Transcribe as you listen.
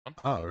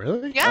Oh,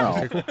 really?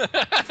 Yeah. Oh.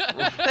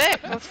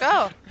 Sick. Let's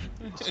go.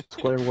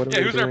 Square, what are Yeah,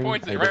 we who's doing? our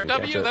points? I Right, didn't catch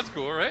W? it. That's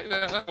cool, right?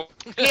 Yeah,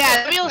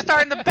 Yeah, we'll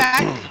start in the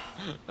back.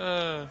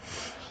 no,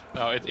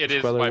 it is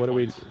Squeller, my what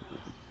points.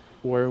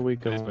 where are we It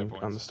is my going on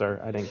points. the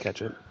start? I didn't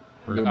catch it.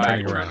 We're You're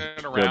turning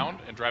turning around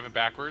and driving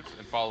backwards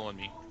and following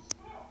me.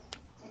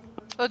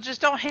 So just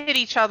don't hit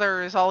each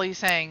other is all he's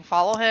saying.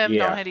 Follow him,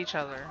 Yeah. don't hit each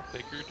other.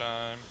 Take your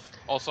time.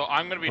 Also,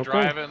 I'm going to be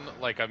driving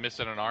like I'm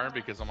missing an arm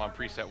because I'm on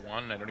preset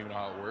 1 and I don't even know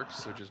how it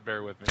works, so just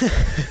bear with me.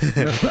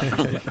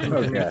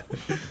 Okay.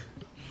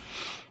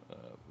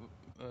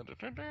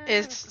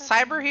 Is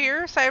Cyber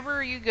here? Cyber,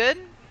 are you good?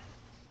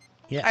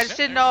 Yes. I just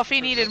didn't know if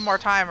he needed more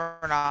time or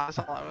not. That's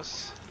all I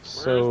was.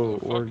 So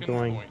we're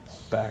going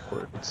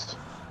backwards.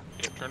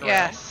 Yeah, turn around.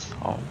 Yes.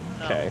 Oh,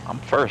 Okay. I'm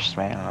first,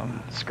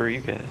 man. Screw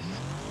you guys.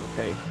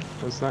 Okay.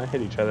 Let's not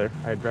hit each other.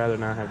 I'd rather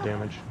not have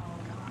damage.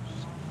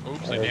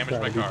 Oops, I damaged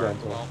my car.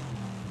 Well,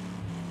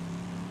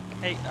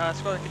 Hey,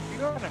 Squeller, could you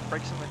go ahead and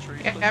break some of the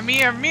trees, please? Yeah,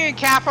 me and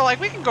Cap are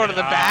like, we can go to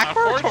the back.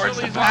 We're towards the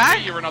Unfortunately, back.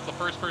 Zombie, you were not the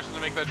first person to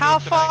make that How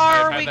joke tonight. far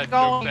I've are had we that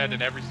going? joke said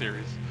in every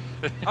series.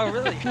 Oh,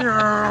 really?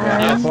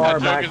 Yeah, how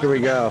far back do we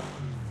go?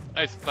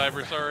 Nice,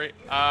 Cyber, sorry.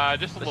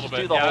 Just a little just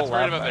bit. do the Yeah, whole it's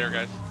right lap, about there,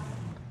 guys.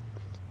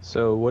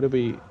 So what do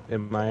we?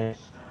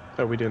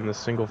 Are we doing the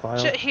single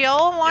file?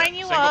 He'll line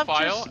you Single up.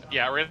 file. Just...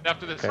 Yeah, right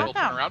after this, Okay. we'll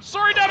turn around.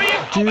 Sorry, W!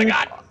 Oh my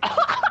god!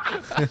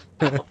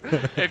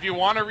 If you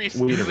want to reset,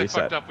 We need to because I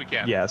reset. fucked up, we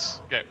can. Yes.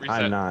 Okay,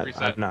 reset. I'm not.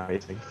 Reset. I'm not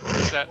racing.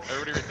 Reset.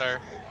 Everybody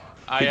retire.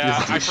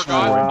 I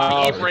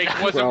forgot the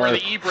e-brake wasn't where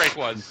the e-brake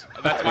was.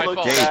 That's my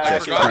fault. I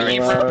forgot the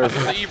e-brake was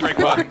where the e-brake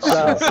was. What's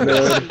up,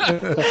 dude?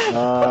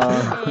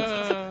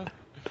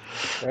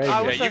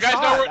 Okay, you guys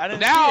know where,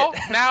 now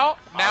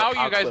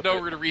you guys know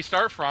where to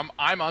restart from.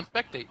 I'm on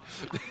spectate.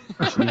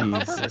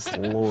 Jesus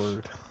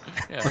Lord.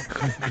 Yeah.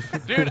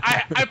 Dude,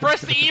 I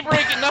pressed the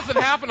e-brake and nothing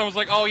happened. I was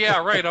like, oh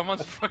yeah, right, I'm on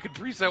fucking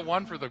preset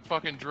 1 for the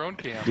fucking drone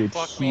cam. Dude,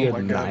 Fuck he me. Oh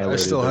my god, I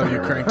still have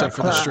you cranked up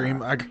for the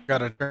stream. I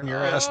gotta turn your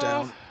ass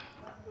down.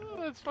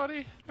 That's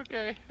funny.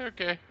 Okay,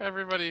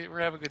 everybody, we're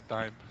having a good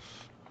time.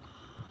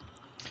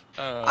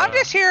 I'm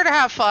just here to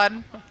have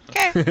fun.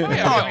 Okay,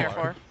 that's all I'm here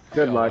for.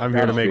 Good luck. I'm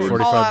here to make Hold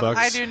 45 on, bucks.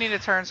 I do need to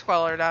turn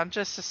Squeller down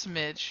just a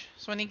smidge.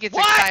 So when he gets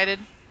excited.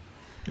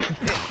 Yep.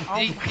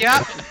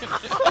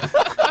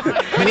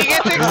 When he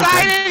gets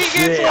excited, he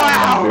gets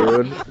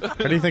loud.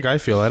 How do you think I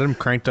feel? I had him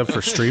cranked up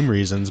for stream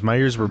reasons. My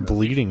ears were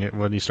bleeding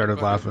when he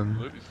started laughing.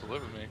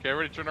 Okay,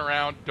 everybody turn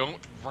around. Don't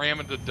ram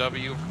into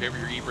W. Forget where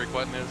your e-brake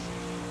button is.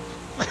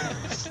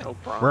 No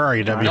problem. Where are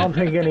you, I W? don't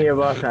think any of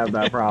us have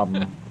that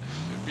problem.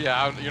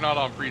 Yeah, you're not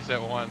on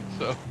preset 1,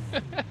 so.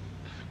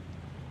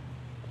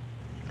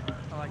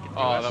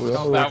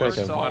 Oh, that was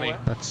funny.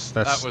 That's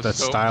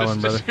styling,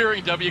 brother. Just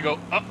hearing W go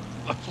up.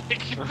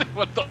 Like,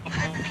 what the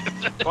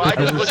fuck?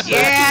 Well,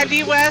 Yeah,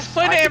 D West,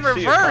 put it in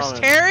reverse,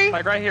 Terry.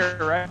 Like right here,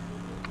 right?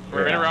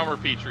 We're in around where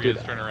Petrie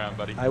is. Turn around,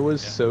 buddy. I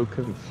was so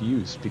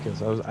confused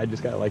because I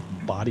just got like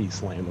body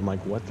slammed. I'm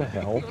like, what the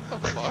hell?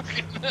 What the fuck?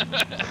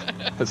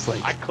 It's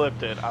like I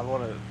clipped it. I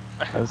want to.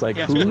 I was like,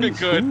 Yeah, who?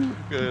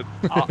 good.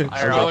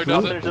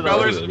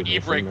 Squeller's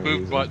e-brake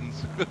move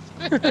buttons.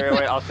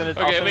 Anyway, I'll send it.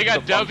 Okay, we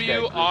got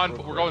W on.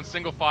 We're going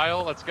single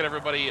file. Let's get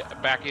everybody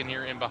back in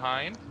here in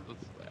behind.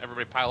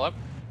 Everybody pile up.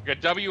 We got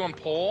W on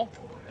pole.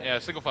 Yeah,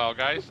 single file,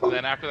 guys. And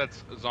then after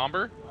that's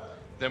Zomber.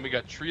 Then we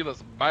got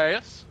Treeless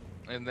Bias.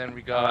 And then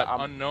we got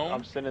Unknown.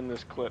 I'm sending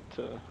this clip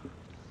to.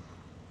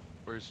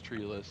 Where's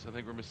Treeless? I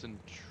think we're missing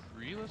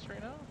Treeless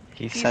right now.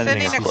 He's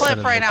sending a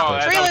clip right now. Oh,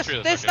 Treeless,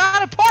 Treeless, it's okay.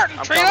 not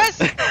important,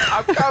 Treeless.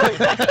 I'm coming.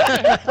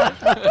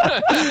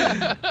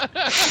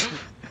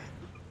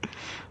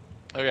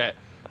 Okay.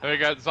 Then we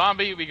got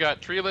Zombie, we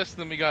got Treeless,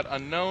 then we got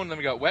Unknown, then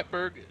we got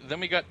Wetberg, then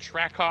we got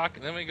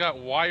Trackhawk, then we got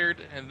Wired,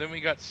 and then we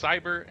got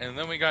Cyber, and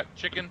then we got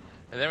Chicken,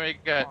 and then we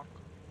got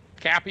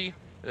Cappy,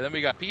 and then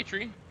we got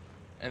Petrie,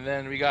 and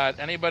then we got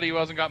anybody who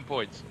hasn't gotten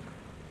points.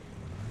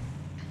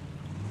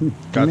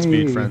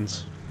 Godspeed,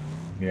 friends.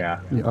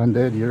 Yeah. Yeah,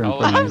 undead, you're in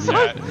I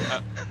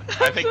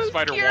think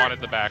Spider wanted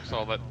the back, so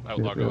I'll let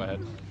Outlaw go ahead.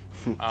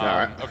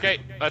 Okay,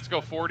 let's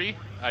go 40.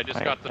 I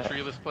just got the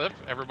Treeless clip.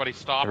 Everybody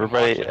stop.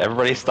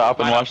 Everybody stop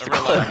and watch the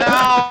clip. No.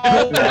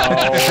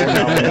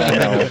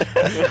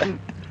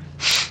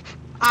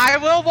 I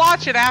will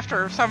watch it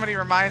after if somebody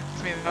reminds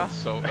me though.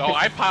 So,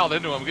 I piled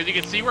into them because you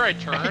can see where I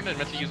turned and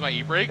meant to use my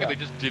e-brake and they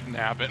just didn't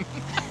happen.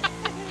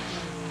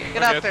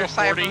 Get up there,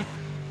 Cyber.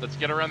 Let's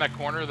get around that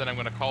corner, then I'm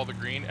going to call the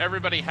green.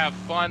 Everybody have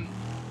fun,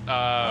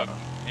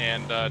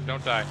 and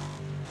don't die.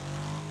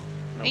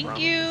 Thank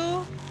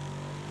you.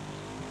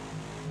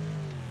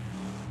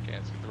 Okay,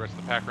 let's get the rest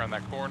of the pack around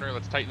that corner.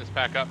 Let's tighten this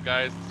pack up,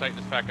 guys. Let's tighten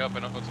this pack up. I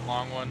know it's a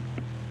long one.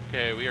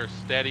 Okay, we are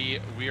steady,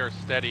 and we are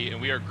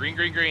green,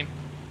 green, green.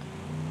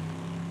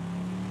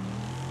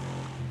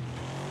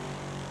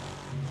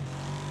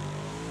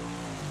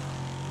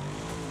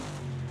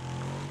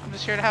 I'm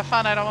just here to have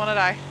fun. I don't want to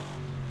die.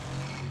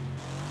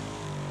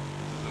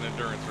 This is an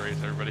endurance race,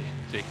 everybody.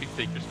 Take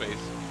your space.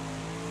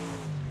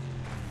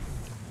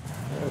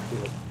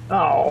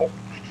 Oh.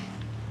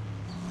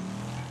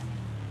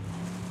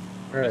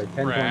 Alright,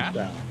 10 Crash. points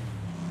down.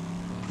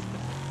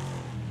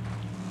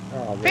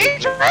 Oh,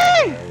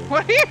 Adrian!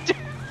 What are you doing?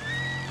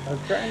 I was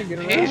trying to get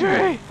around.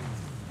 Adrian!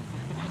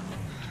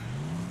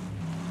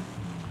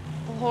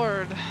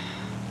 Lord.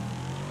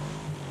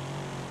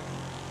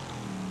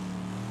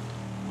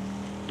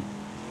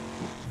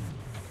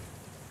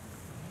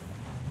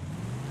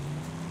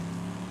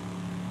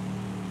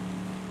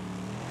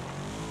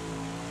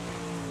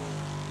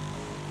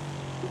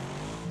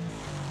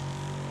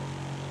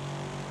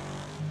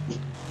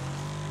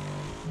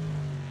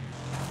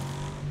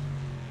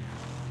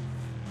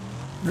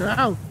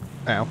 Ow.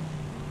 Ow.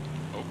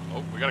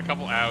 Oh, we got a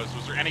couple ows.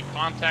 Was there any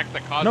contact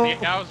that caused No.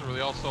 the ows, or were they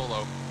all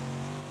solo?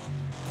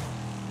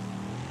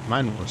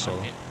 Mine was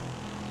solo.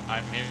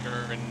 I'm here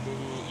and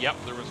yep,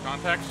 there was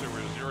contacts. There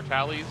were 0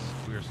 tallies.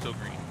 We are still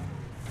green.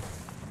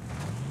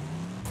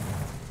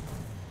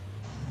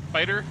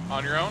 Fighter,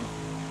 on your own?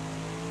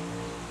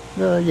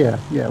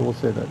 Yeah, we'll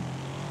say that.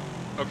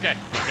 Okay,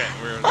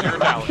 we're 0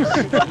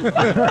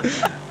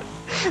 tallies.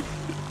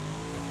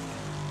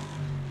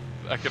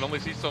 I can only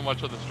see so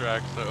much on this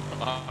track, so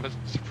I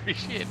just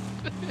appreciate it.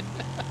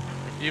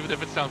 Even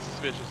if it sounds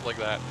suspicious like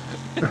that.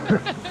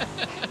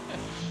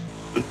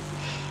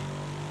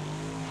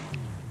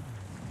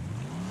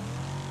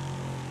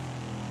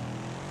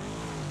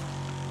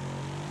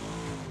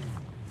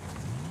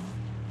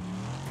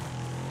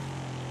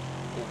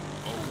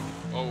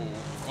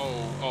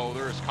 Oh,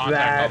 there is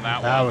contact on that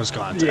one. That was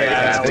contact. Yeah,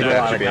 that was a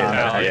lot of That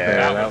contact was- there.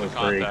 that That was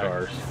was a 3 contact.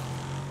 cars.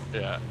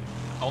 Yeah.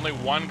 Only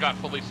one got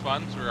fully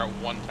spun, so we were at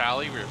 1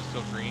 tally. We were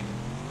still green.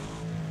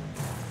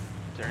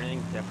 Is there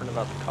anything different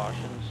about the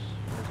cautions?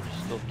 Or is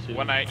there still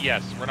 2?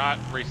 Yes, we're not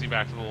racing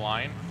back to the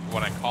line.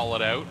 When I call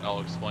it out, I'll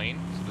explain.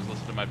 So just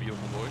listen to my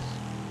beautiful voice.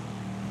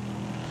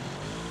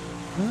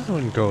 I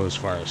wouldn't go as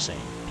far as saying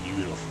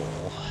beautiful.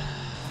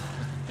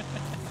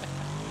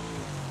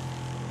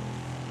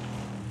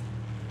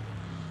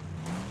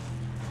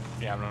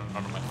 Yeah, I'm not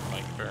on my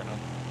mic, fair enough.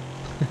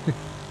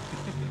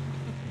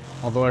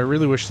 Although I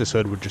really wish this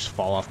hood would just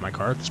fall off my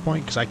car at this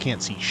point, because I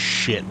can't see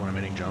shit when I'm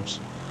hitting jumps.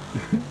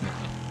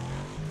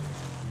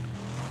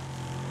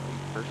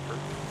 First person.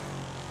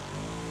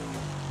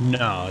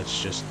 No,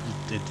 it's just,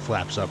 it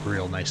flaps up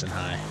real nice and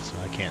high, so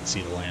I can't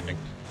see the landing.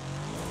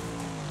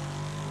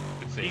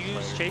 Good Do you save,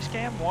 use Spider. chase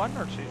cam 1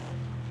 or 2?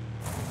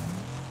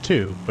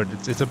 2, but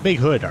it's a big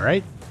hood,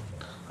 alright?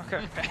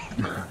 Okay.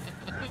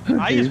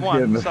 I use He's 1,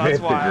 getting so that's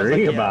why I was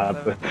agree like, about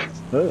yeah,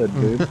 the hood,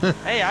 dude.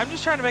 Hey, I'm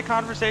just trying to make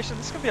conversation.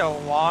 This is gonna be a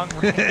long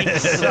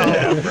race. So.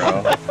 Yeah,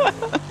 bro.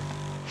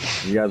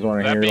 You guys want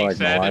to That hear being like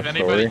said, my if life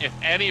anybody, story? if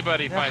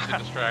anybody finds it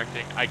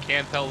distracting, I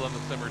can tell them to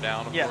simmer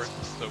down, of Yes. course.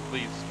 So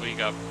please speak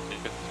up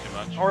if it's too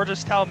much. Or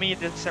just tell me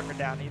to simmer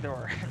down, either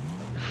or.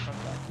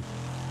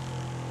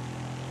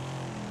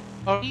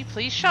 Oh, you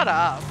please shut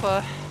up,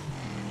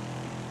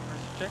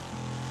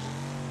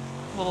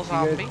 little You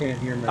zombie. guys can't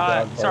hear my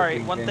dog sorry,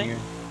 barking, one can thing. you?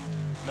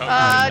 No,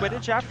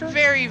 Quidditch after?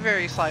 Very,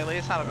 very slightly.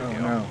 It's not a big Oh,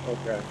 deal. no.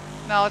 Okay.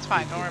 No, it's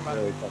fine. Don't worry about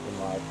Really it. fucking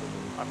loud for me.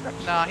 I've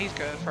got No, he's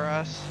good for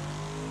us.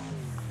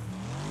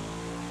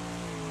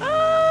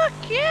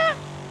 Yeah.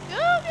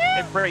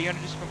 Hey, Bray, you wanna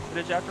do some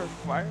Quidditch after the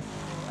wire?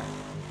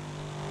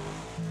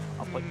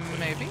 I'll play Quidditch.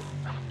 Maybe.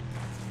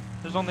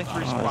 There's only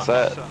 3 Oh, spots. is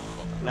that- So.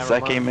 Is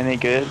that game any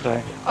good?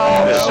 Oh,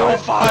 No. so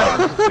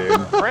fun.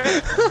 Dude. Bray,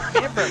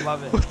 me and Brett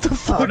love it. What the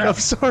fuck? I'm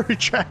sorry,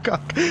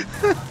 Trackhawk.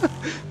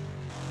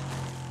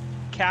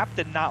 Cap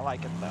did not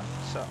like it though,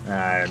 so.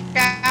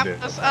 Cap, Dude.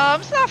 it's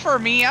not for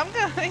me. I'm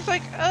gonna. He's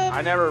like,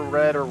 I never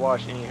read or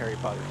watched any Harry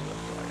Potter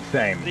stuff.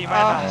 Same. So you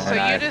might not. so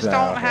you just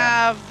don't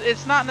have.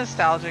 It's not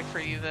nostalgic for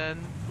you then.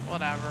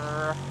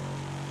 Whatever.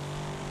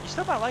 You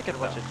still might like it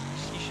though.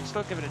 You should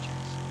still give it a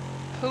chance.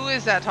 Who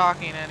is that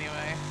talking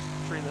anyway?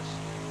 Treeless.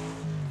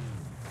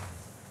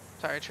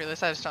 Sorry,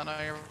 Treeless. I just don't know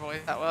your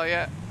voice that well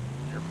yet.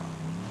 You're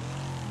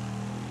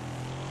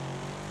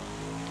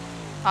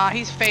fine.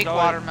 He's fake No,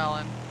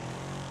 watermelon.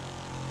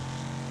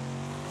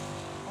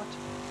 What?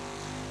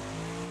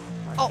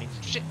 Oh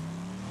shit.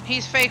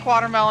 He's fake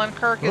watermelon.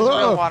 Kirk is Whoa.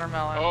 real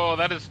watermelon. Oh,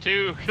 that is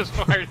 2, because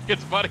Fire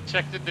gets body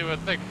checked into a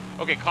thing.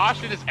 Okay,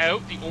 caution is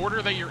out. The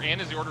order that you're in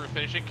is the order of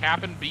finishing.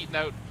 Cap'n beat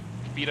out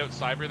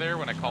Cyber there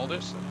when I called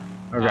it.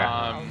 Okay.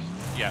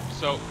 Yeah,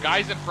 so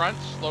guys in front,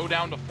 slow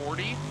down to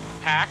 40.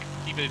 Pack,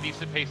 keep it a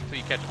decent pace until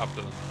you catch up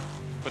to them.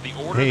 But the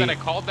order Hey. that I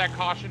called that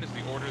caution is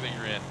the order that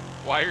you're in.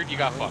 Wired, you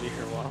got fucked.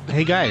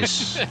 Hey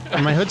guys,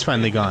 my hood's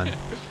finally gone. You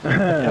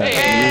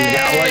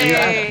got what you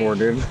asked for,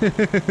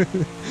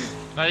 dude.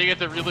 Now you get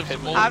to relive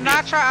some old I'm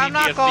not I'm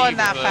not PTSD going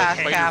that with a fast,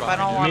 spider Cap. I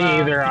don't behind want Me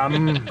to. either.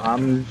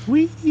 I'm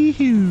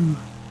Wee-hoo.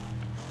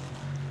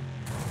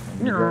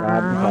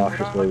 driving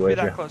cautiously Be with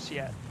that you. close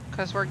yet.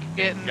 Because we're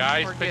getting.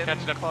 Guys, we're pay getting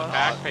attention to the close.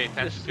 back, pay This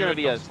attention is to gonna it,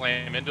 be don't a-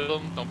 slam into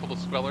them, don't pull the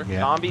squeller. Yeah,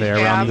 Zombies. they're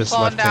Yeah, around I'm this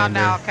slowing left down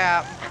now, hander.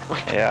 Cap.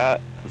 Yeah,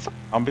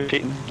 zombie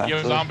cheating. That's Yo,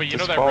 a Zombie, you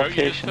know that route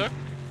you just disqualification. took?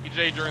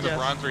 EJ during the Yes.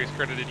 bronze race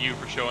credited you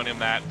for showing him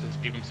that to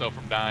keep himself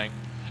from dying.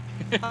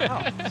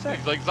 Oh, sick.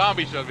 He's like,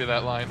 Zombie showed me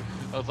that line.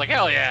 I was like,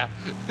 hell yeah.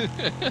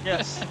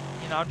 Yes.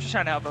 You know, I'm just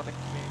trying to help out the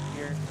community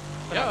here.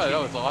 But Yeah, not I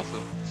know, cheating. it's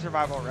awesome.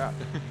 survival route.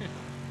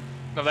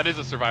 No, that is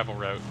a survival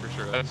route for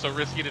sure. That's so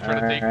risky to try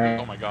to take.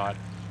 Oh my god.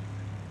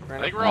 I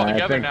think we're all I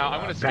together think now.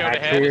 I'm gonna scout back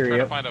ahead and here, try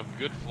to yep. find a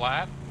good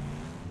flat.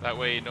 That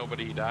way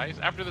nobody dies.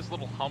 After this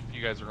little hump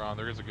you guys are on,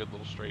 there is a good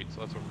little straight, so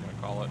that's what we're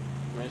gonna call it.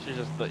 I mean, this is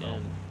just the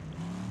end.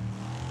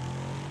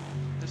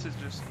 This is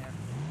just yeah.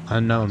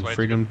 Unknown. That's why it's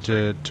Freedom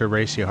good to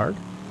race you hard?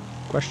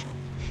 Question.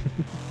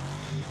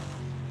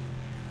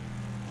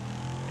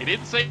 He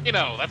didn't say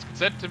no. That's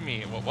consent to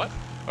me. Well, what?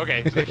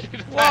 Okay.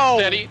 Whoa!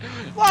 Steady.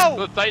 Whoa!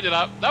 Let's tighten it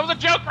up. That was a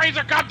joke,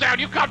 Razor. Calm down.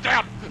 You calm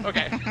down.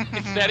 Okay.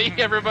 Steady,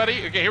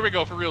 everybody. Okay, here we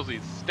go for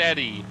realsies.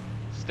 Steady.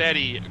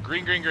 Steady.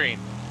 Green, green, green.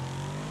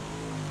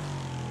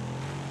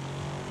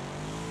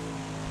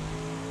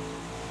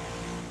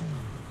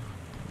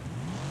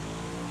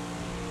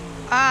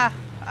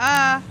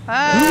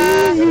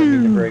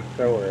 Need to break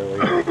so early.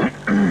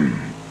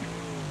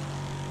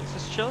 Is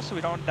this chill so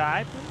we don't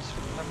die, please,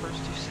 for the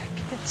first 2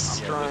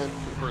 seconds? I'm trying.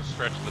 First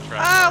stretch of the track.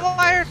 Ah,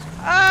 wired!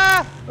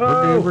 Ah!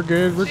 We're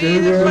good. We're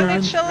Jesus, good.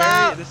 fucking chill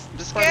out! This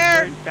Scared! part is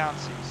very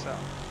bouncy, so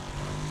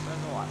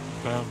there's a lot.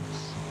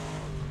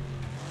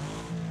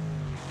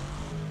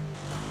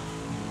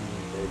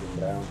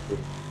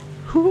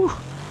 Whew.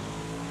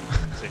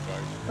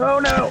 Oh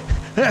no!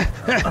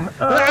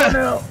 Oh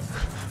no!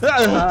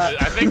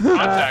 I think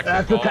contact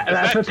that's involved.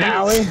 that's a two?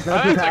 tally.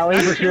 That's a tally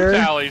that's for two sure.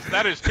 tallies.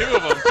 That is 2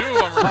 of them. 2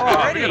 of them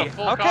are we got a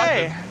full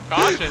Okay.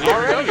 caution. Here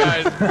we go,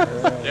 guys.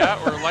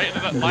 Yeah, we're lighting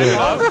it up. Lighting it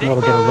A up.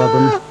 little bit of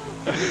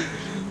rubbing.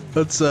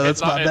 That's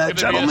It's my bad, gonna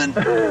be gentlemen.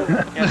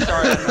 Yeah,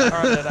 sorry.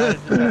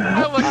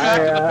 I look back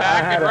to the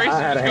pack and I Racer's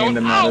had a just hand going,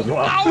 in that ow, as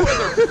well. ow, and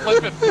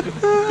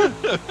they're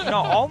flipping. No,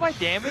 all my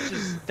damage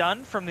is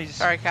done from these.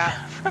 Sorry,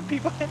 Cat. From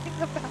people hitting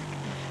the back.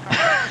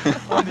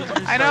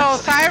 I know,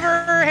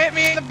 Cyber hit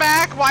me in the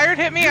back, Wired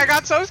hit me, I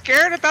got so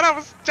scared I thought I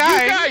was You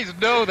dying. guys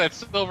know that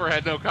Silver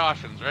had no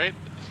cautions, right?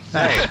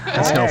 Hey,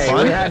 that's no Hey,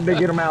 fun. we had to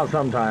get them out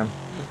sometime.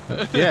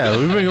 Yeah,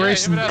 we've been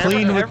racing everyone-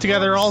 clean with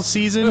together all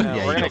season. Yeah,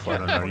 Yeah, we're you gonna go for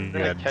it. I don't know.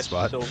 You got the catch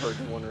spot. Silver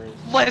in one race.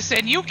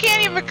 Listen, you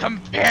can't even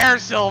compare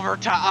Silver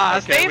to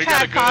us. Okay, we They've got a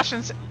had good-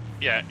 cautions.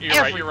 Yeah,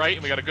 you're right,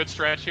 and we got a good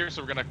stretch here,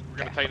 so we're gonna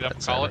tighten it up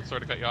and call it.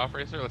 Sorry to cut you off,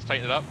 Racer. Let's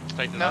tighten it up.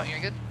 Tighten it No, up. you're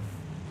good.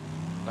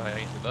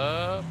 Tighten it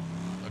up.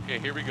 Okay,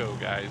 here we go,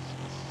 guys.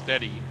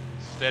 Steady,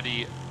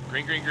 steady.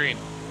 Green, green, green.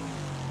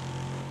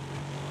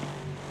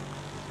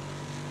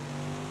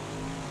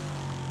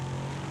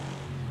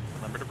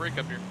 Remember to brake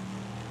up here.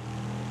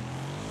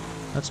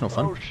 That's no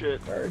fun. Oh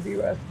shit. Sorry,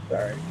 US.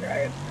 Sorry,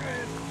 Giant.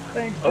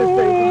 Thanks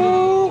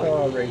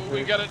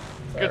We got it.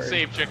 Good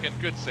save, chicken.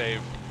 Good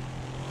save.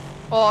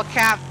 Well,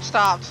 Cap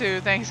stopped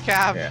too. Thanks,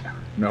 Cap. Yeah,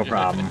 no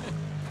problem.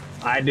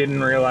 I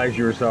didn't realize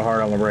you were so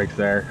hard on the brakes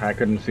there. I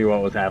couldn't see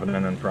what was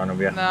happening in front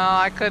of you. No,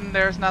 I couldn't.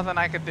 There's nothing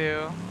I could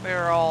do. They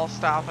were all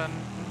stopping.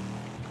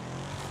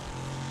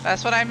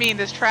 That's what I mean.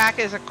 This track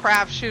is a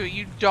crapshoot.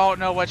 You don't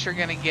know what you're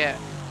gonna get.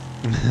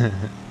 Honestly,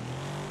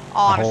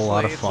 A whole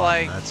lot of it's fun.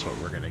 like, That's what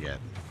we're gonna get.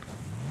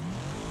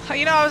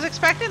 you know, I was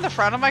expecting the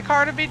front of my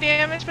car to be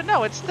damaged, but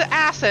no, it's the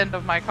ass end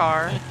of my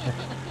car.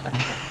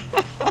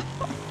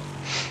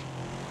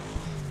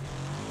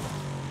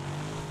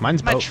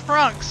 Mine's My both.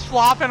 trunk's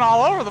flopping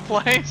all over the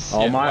place.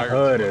 Oh, Yeah, my fire.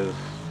 hood is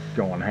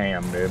going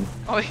ham, dude.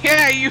 Oh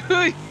yeah, you've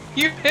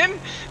been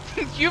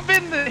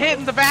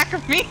hitting the back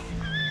of me.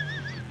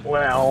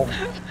 Well,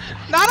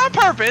 Not on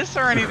purpose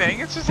or anything.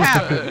 It's just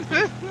happened.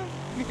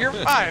 You're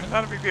fine.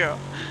 Not a big deal.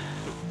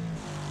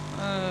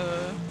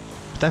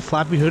 But that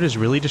flappy hood is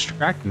really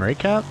distracting, right,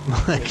 Cap?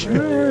 Like,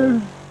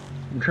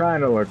 I'm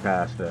trying to look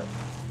past it.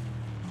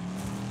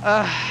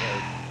 That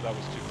was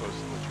too close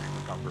to the tree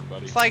for comfort,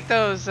 buddy. It's like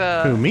those.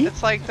 Who, me?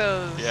 It's like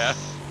those. Yeah.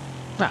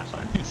 nah, it's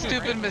fine.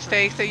 Stupid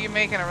mistakes that you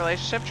make in a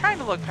relationship. Trying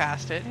to look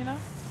past it, you know.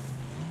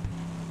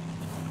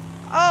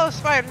 Oh,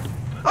 spider!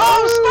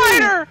 Oh,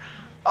 spider!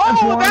 That's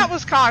Oh, one. that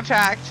was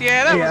contact.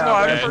 Yeah, that Yeah,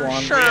 was that's one for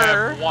one. sure.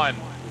 We have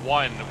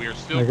one. We are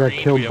still I got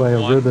green. killed we have by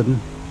a one.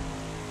 ribbon.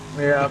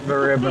 Yeah, the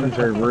ribbons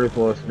are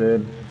ruthless,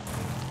 dude.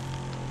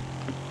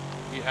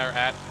 We are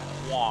at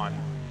Juan.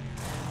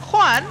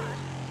 Juan.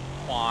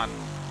 Juan.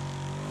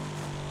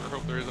 I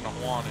hope there isn't a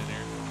Juan in here.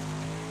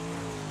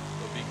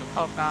 It'll be confusing.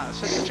 Hope not.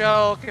 It's just a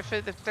joke. If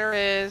there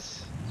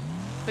is,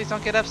 please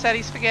don't get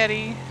upsetty,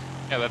 spaghetti.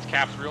 Yeah, that's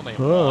Cap's real name.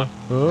 Oh,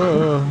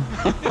 Juan.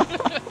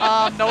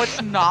 oh. No,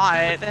 it's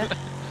not.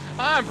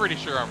 I'm pretty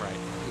sure I'm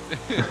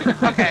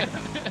right. Okay.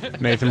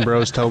 Nathan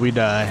Bros till we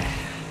die.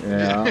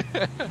 Yeah.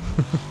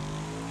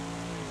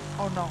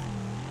 Oh no.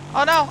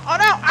 Oh no. Oh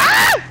no.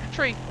 Ah!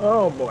 Tree.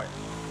 Oh boy.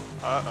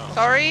 Uh-oh.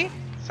 Sorry.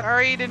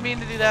 Sorry. Didn't mean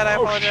to do that. I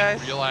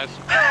apologize. Realize.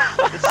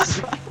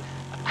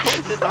 I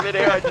was in the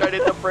midair, I tried to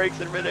hit the brakes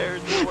in midair,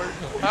 it didn't work.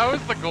 How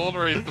is the gold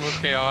race the most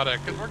chaotic?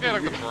 Because we're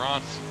getting the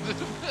bronze.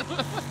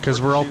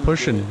 Because we're all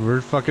pushing.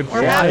 We're fucking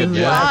We're Yeah, having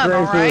this flying. is last fun, race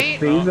of alright?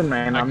 the season,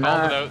 man. I I'm called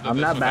it not. out that I'm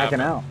this not would backing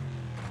happen. out.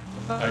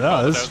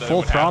 No, this is That full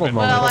would throttle happen.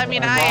 mode. Well, I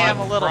mean, I am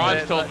a little Bronze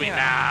bit. told but, me, you know.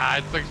 nah,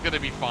 it's gonna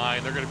be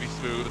fine. They're gonna be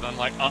smooth, and I'm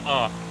like,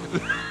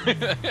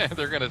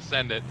 They're gonna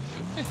send it.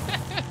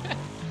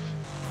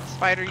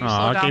 Spider, you Aw,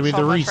 slowed down gave me so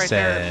the much right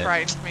there. It reset.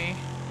 frightened me.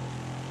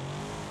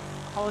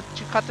 Oh, did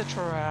you cut the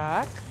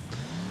track?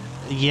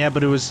 Yeah,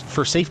 but it was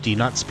for safety,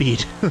 not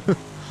speed.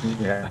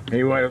 Yeah,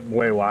 he went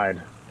way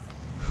wide.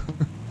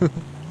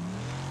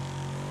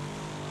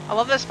 I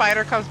love that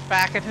Spider comes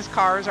back and his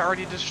car is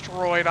already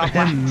destroyed on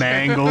lap And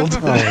mangled.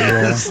 Oh,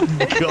 yeah.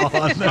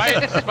 God.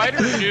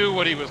 Spider knew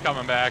what he was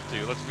coming back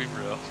to. Let's be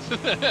real.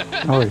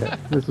 Oh, yeah.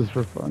 This is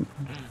for fun.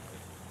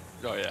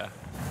 Oh yeah.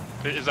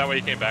 Is that why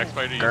you came back,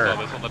 Spider? You saw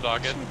this on the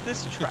docket?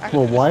 This track.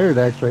 Well, Wired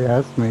actually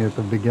asked me at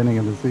the beginning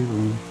of the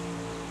season.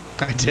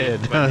 I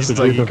did. But I was to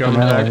like, do you the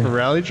coming back finale. for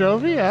Rally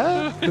Trophy?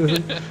 Yeah.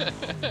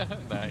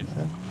 Nice.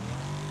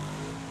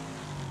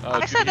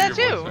 I said that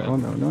too. Oh,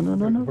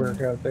 no.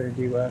 Work out there,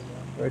 D-West.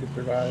 Way to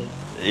survive.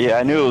 Yeah,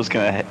 I knew it was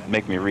gonna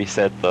make me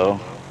reset though.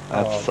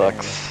 That Oh,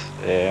 sucks.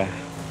 Yeah.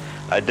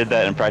 I did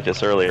that in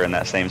practice earlier in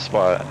that same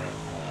spot.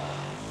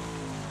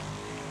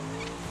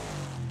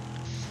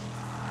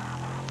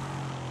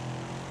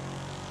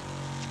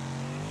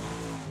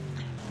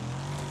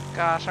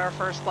 Gosh, our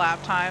first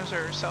lap times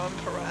are so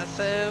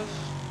impressive.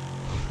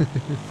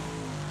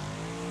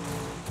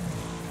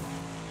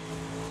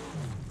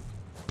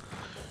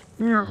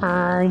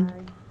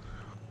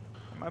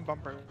 My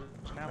bumper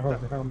is now. Oh,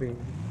 don't be.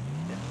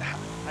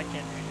 I can't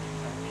do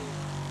anything.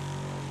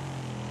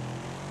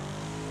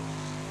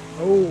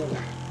 Oh.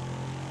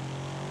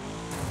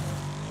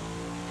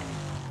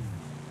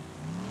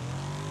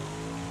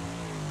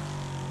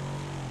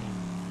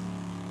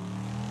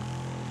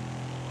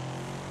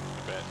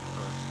 I bet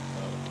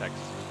Texas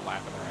was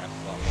laughing their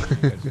asses off when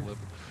you guys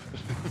lived.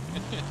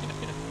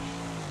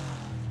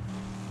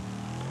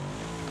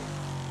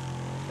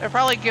 They're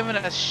probably giving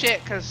us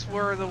shit because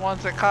we're the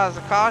ones that caused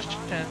the caution.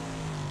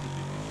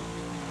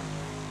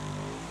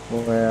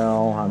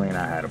 Well, I mean,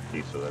 I had a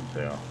piece of it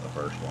too. The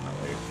first one,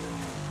 at least.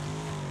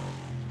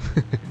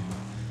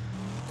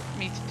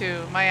 Me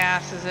too. My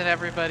ass is in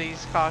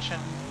everybody's caution.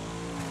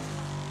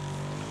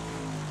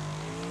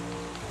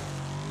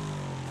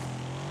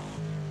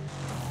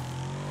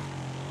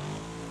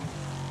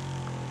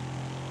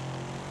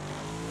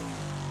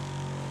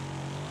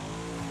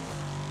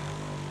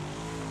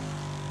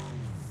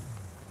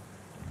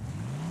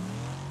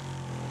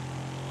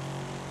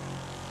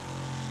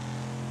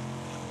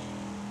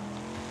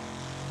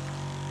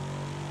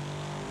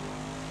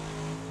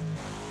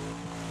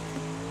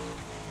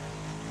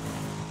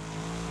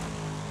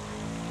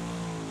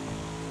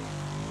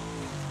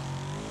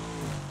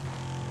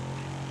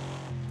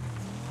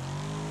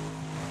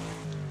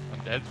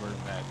 Ed's where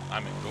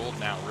I'm in gold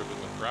now, ribbon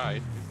with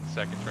pride. He's in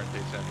second, trying to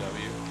take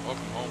MW.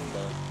 Welcome home,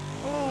 bud.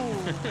 Oh,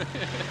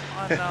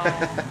 oh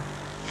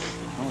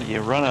no. Well, you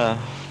run a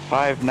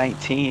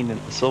 5:19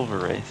 in the silver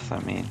race. I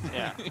mean,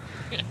 Yeah.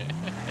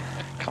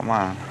 come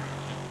on.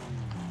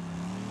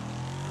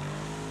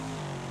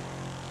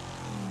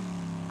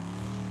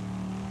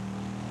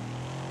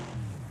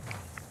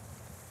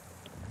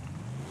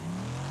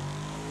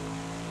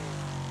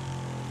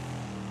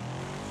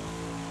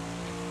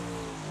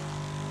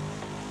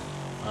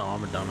 Oh,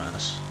 I'm a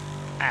dumbass.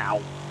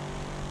 Ow.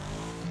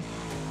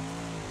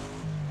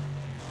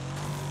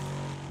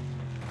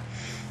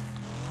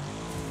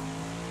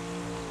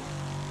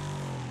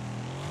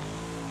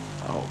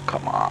 Oh,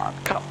 come on,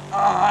 come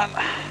on.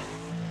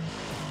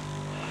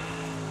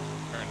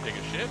 Trying to take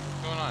a shit?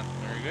 What's going on?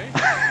 Are you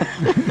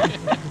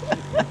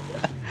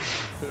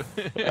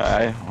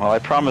guys? Well, I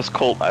promised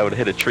Colt I would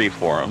hit a tree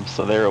for him,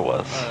 so there it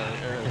was.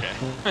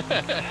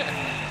 Okay.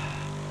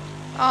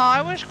 Oh,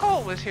 I wish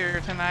Colt was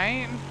here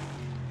tonight.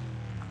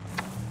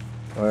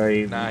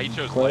 Well, Nah, he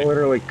chose Cole life.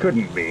 literally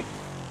couldn't be Yeah.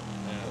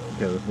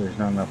 because there's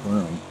not enough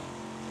room.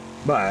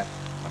 But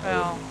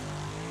Well,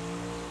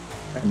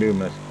 I do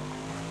miss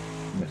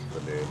the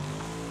dude.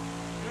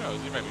 Who knows?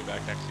 He might be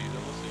back next season.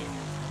 We'll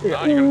see. Yeah.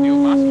 Ah, you're gonna deal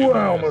with Moscow. Ooh, I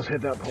guys. almost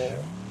hit that pole.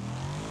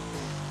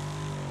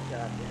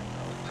 God damn,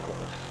 that was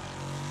close.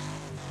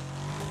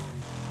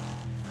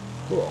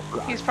 Oh,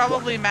 God. he's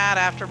probably mad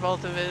after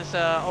both of his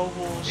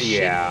oval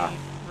Yeah.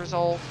 shitty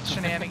result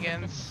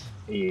shenanigans.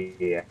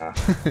 Yeah.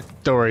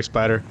 Don't worry,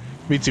 Spider.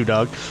 Me too,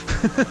 dog.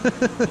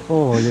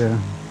 Oh, yeah.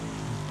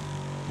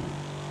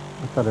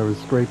 I thought I was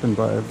scraping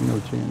by. I have no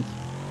chance.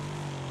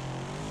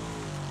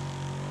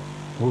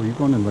 Oh, you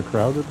going in the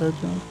crowd at that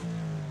jump?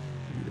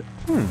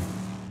 Hmm.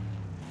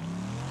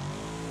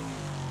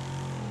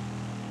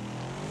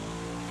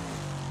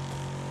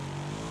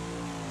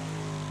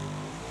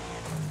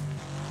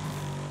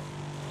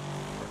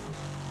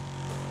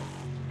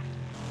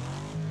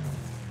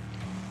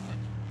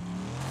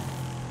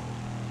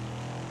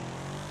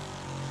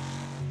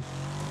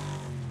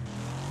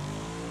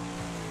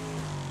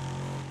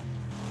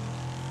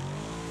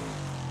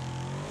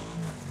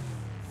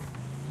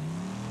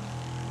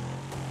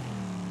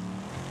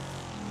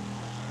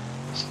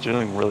 Was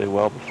doing really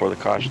well before the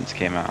cautions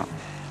came out.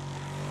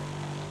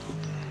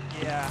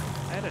 Yeah.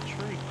 I had a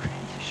tree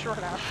really short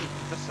after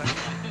the second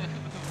one.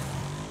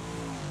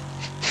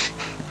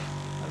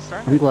 I was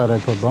starting I'm to glad I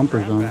put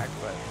bumpers round on. back,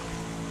 but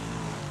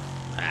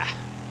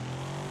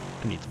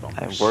I need the I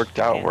bumpers. worked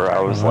out where I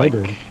was Oh, I like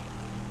did.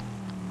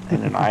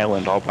 in an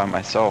island all by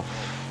myself.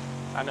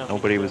 I know.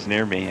 Nobody was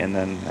near me, and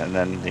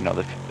then you know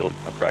the field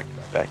got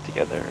back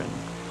together,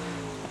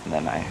 and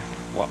then I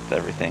walked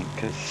everything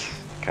because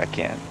I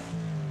can't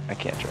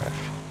drive.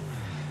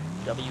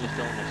 W is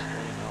still in the stream.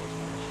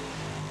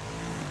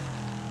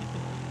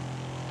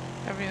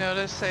 Have you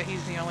noticed that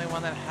he's the only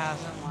one that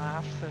hasn't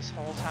laughed this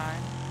whole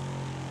time?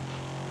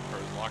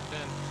 Bro's locked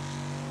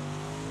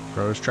in.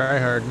 Bros try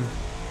hard.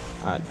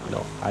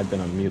 No, I've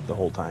been on mute the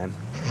whole time.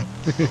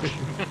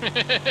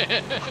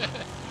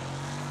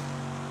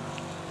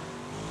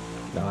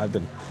 No, I've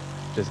been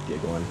just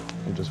giggling.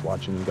 I'm just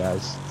watching you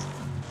guys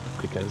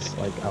because,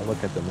 like, I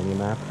look at the mini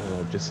map and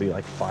I just see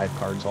like 5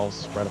 cards all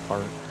spread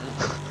apart,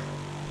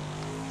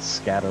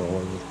 scatter all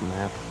over the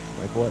map.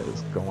 Like, what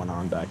is going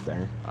on back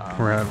there?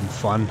 We're having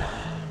fun.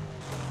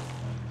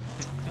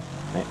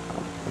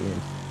 I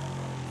mean,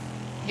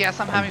 Yes,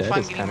 I'm having Undead fun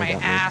has getting kinda my got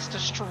me. ass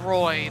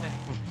destroyed.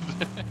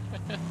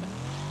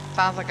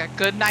 Sounds like a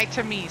good night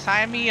to me.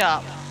 Sign me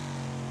up.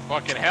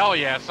 Fucking hell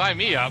yeah, sign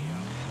me up.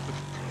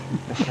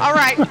 All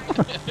right.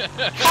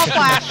 Call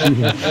Flash.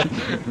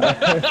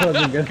 I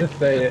wasn't gonna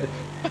say it.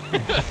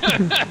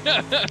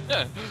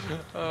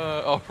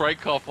 Oh, right,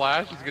 call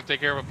Flash. He's gonna take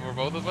care of it for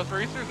both of us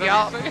racers. Is that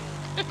Yup. what you're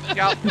saying?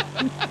 Yup.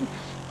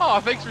 Oh,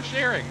 thanks for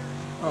sharing.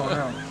 Oh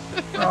no.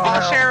 Oh,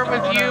 I'll no. share it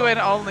with Oh, you no. and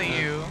only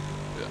you.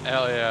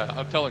 Hell yeah,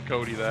 I'm telling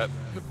Cody that.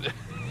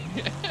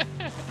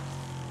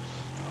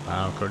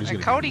 Wow, Cody's And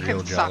gonna Cody be real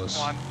can jealous.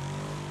 suck one.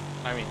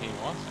 I mean, he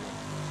wants to.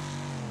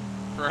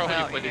 For all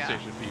Well, you PlayStation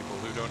yeah. people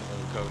who don't know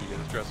who Cody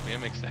is, trust me, it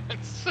makes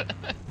sense.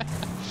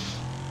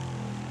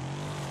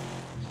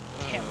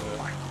 Damn,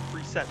 my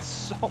reset's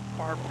so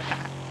far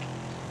back.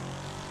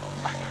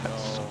 I'm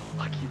so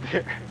lucky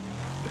there.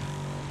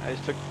 I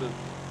just took the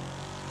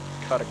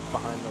cut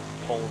behind the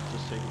pole to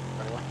see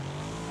right away.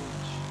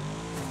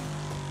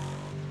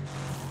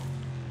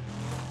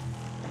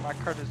 And my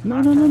card is No,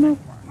 not no, no, turning no.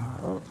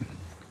 anymore.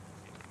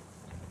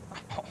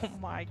 Oh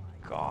my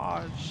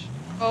gosh.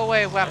 Go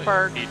away,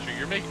 Wetberg.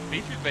 Peachu's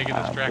making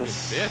this track a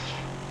bitch.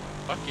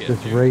 Fuck yeah, This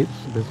dude. race,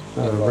 I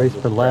love race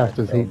this for last track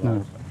is so heating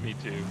much. up. Me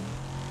too.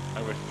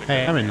 I wish they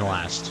Hey, could- I'm in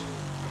last.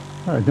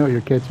 I know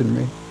you're catching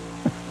me.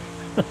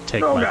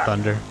 Take Oh, my God.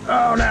 thunder.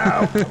 Oh no!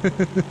 I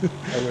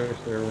wish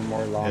there were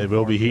more long. It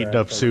will be form heating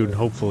up tracks soon, like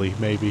hopefully,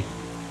 maybe.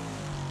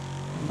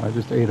 I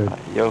just ate a.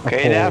 You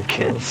okay, pole,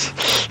 napkins?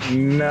 this.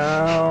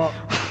 No,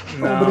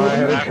 no, but it I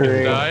had a Napkins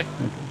tree. die?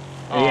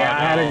 Oh, Yeah, I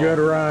had a no. good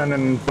run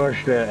and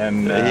pushed it,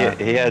 and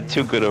He had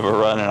too good of a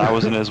run, and I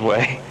was in his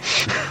way.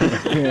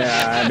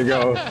 yeah, I had to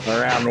go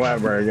around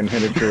Wetberg and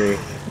hit a tree.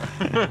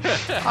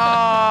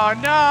 Oh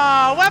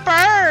no,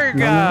 Wetberg!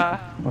 No,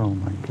 no. Oh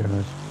my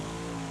gosh.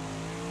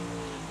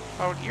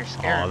 Oh, you're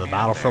scared. Oh, the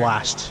battle for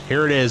last.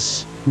 Here it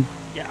is.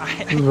 Yeah,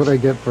 This is what I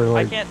get for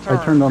like. can't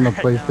I turned on the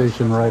turn right now, it's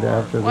so PlayStation right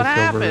hard. after What the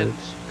silver happened?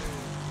 race.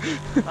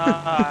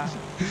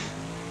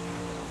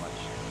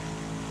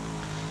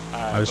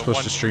 I was The supposed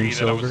one to stream tree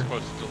that I was Silver.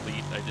 supposed to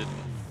delete, I didn't.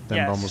 Then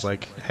Yes. Bum was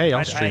like, hey,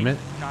 I'll stream it.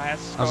 No, I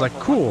was like,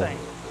 cool.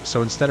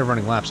 So instead of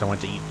running laps, I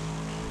went to eat.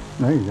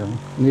 There you go.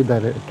 Need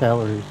that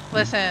calories.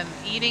 Listen,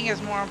 eating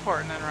is more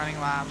important than running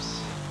laps.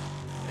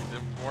 Is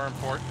it more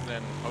important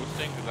than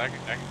hosting? Because I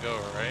can go,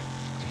 right?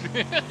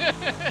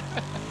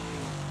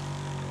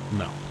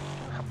 No.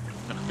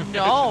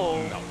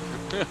 No. No.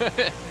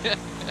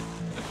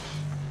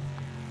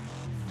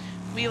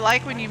 We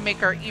like when you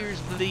make our ears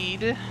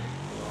bleed. I'm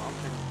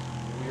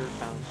taking weird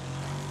bounce.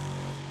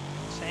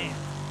 Same.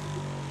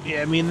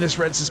 Yeah, me and this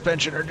red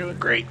suspension are doing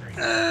great.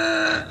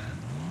 There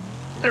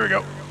we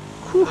go.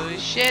 Oh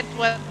shit,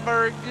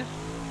 Wetberg.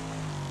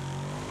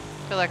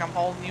 Feel like I'm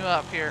holding you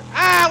up here.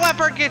 Ah,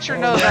 Wetberg, get your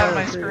nose out of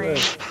my screen.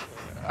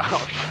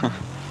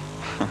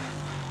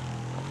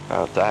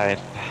 About died.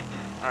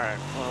 Alright,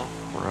 well,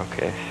 We're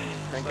okay.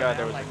 thank So God now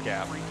there was like a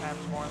gap. 3 times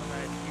more than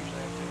I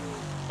usually have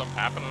to. Something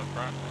happened in the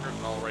front. I heard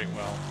an all right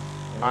well.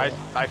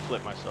 I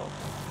flipped myself.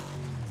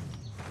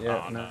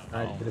 Yeah, Oh, no, no.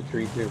 I hit a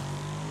tree too.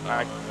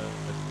 I-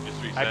 Just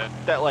I reset.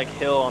 put that like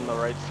hill on the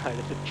right side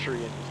of the tree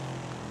and just.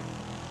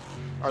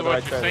 or So the what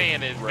right you're side of saying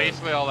the is road.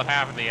 basically all that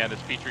happened in the end is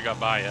Petrie got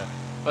by you.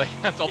 Like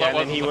that's all Yeah, that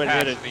was. and then he was the went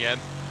and pass hit in the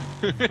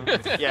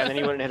end. Yeah, and then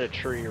he went and hit a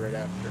tree right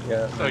after.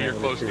 Yeah, So I you're hit a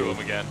close to tree. him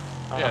again.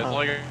 Yeah, it's Uh-huh.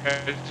 like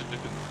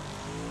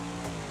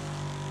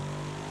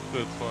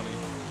that's funny.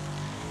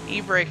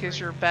 E-brake is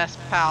your best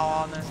pal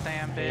on this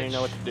damn I didn't know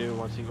bitch. what to do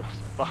once he goes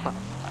by.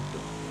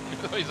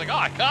 He's like, oh,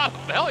 I caught him.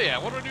 Hell yeah!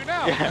 What do I do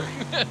now? Yeah.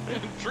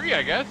 Tree,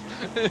 I guess.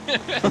 Yeah,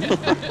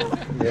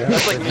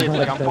 That's like me. It's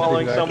like I'm that's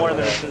following exactly somewhere,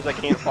 then right. as soon as I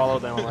can't follow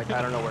them, I'm like,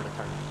 I don't know where to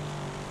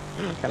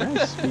turn. Can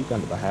I speak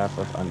on behalf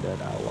of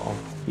Undead Outlaw?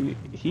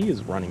 He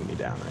is running me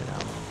down right now.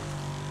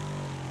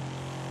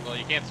 Well,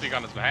 you can't speak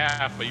on his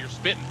behalf, but you're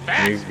spitting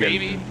facts,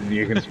 baby.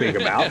 You can speak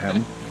about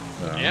him.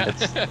 So. Yeah.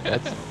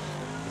 That's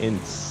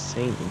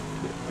insane.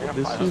 Yeah,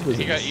 This fine. dude was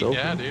He in got, silver.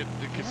 yeah, dude.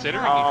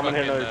 Considering Oh, he I'm gonna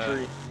hit fucking, another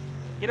tree.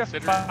 Get a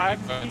considering he 5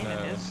 fucking, in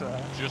his,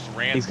 just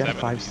ran He's got a 70s.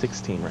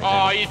 516 right Oh,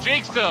 now. you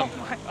jinxed him!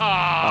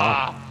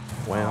 Ah!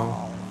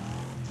 Well,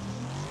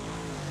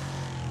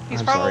 He's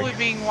I'm probably sorry.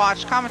 being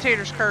watched.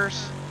 Commentator's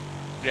curse.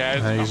 Yeah,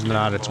 it's He's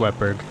not, it's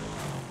Wetberg.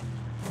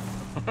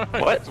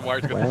 What? The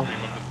wire's got Well. the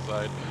stream up to the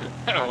side.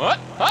 What?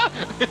 Huh?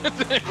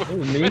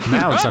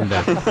 Now it's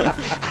undone.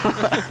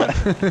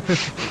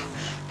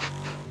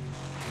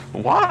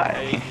 Why?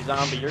 Hey,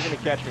 zombie, you're gonna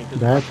catch me. 'Cause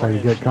That's my how you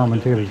front get end's not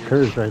doing commentator's it.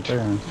 curse right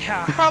there.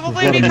 Yeah.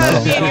 Probably Let 'em because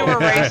know. me and you were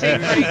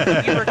racing,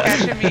 you were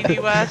catching me, and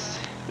you West.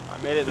 I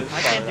made it this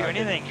I far, can't do I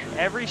didn't anything. shoot.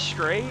 Every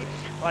straight,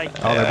 like.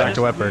 Oh, they're I back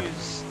to just Wetberg.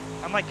 lose.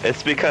 I'm like.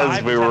 It's because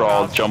 5 we to 10 were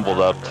all miles jumbled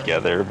per up hour.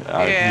 together,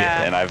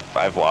 Yeah. and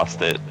I've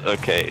lost it.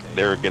 Okay,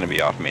 they're gonna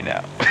be off me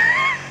now.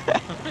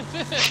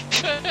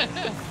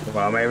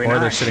 Well, maybe Or not.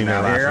 they're sitting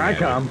there Here I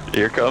laughing at come.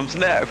 Here comes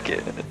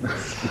Napkin.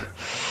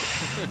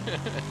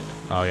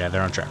 Oh yeah,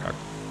 they're on track hard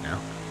now.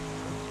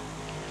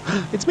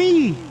 It's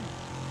me!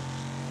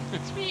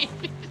 It's me.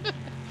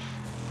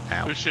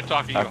 Ow. Who's shit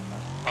talking you?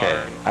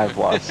 Okay, I've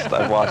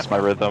lost my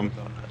rhythm.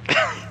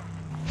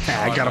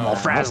 I got them all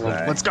frazzled.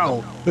 Okay. Let's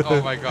go!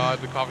 Oh my god,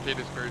 the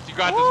commentator's curse. You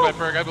got this,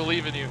 Wetberg. I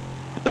believe in you.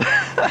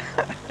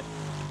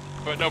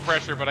 But no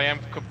pressure, but I am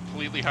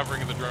completely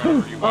hovering the drone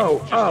over you.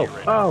 Oh, Just you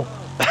right now.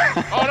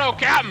 Oh no,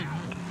 Captain!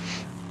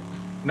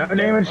 No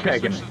damage Let me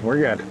taken. switch We're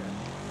good.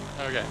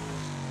 Okay.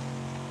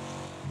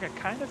 I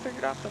kind of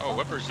figured out the. Oh,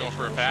 bumper Wetberg's going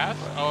for a situation. pass?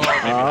 Oh,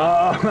 maybe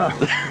not.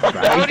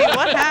 Cody,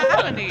 what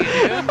happened to you,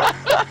 dude?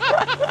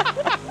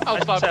 I'll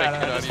stop said picking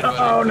I on just- you, buddy.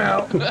 Oh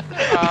no.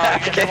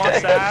 If it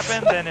wants to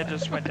happen, then it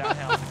just went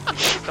downhill. He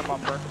gets the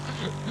bumper.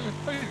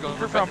 Oh, he's going If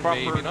for your front a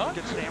maybe bumper not.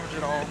 gets damaged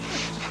at all,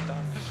 it's just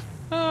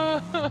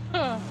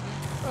done.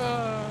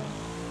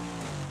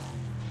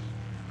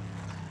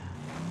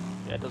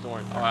 Yeah, it doesn't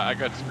work. Oh, I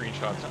got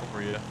screenshots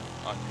for you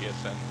on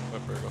PSN.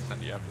 Wetberg, I'll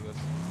send you after this.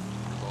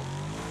 Results.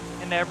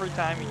 And every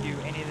time you do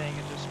anything,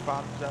 it just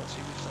bottoms out, so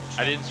you just like.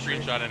 I didn't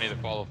straight. screenshot any of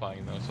the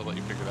qualifying though, so I'll let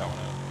you figure that one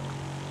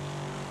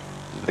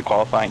out. The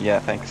qualifying, yeah,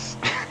 thanks.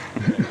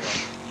 You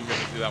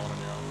gotta do that one on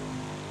your own.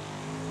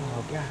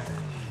 Oh god.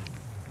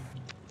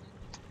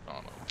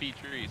 Oh no.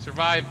 Petrie,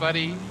 survive,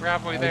 buddy. We're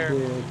halfway there.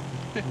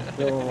 I'm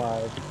still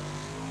alive.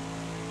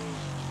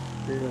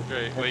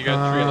 Great. Well, you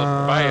got three of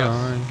us by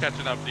us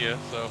catching up to you,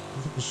 so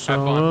So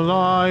have fun.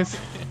 alive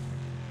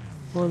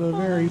for the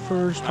very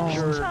first I'm time.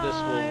 sure this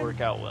will work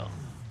out well.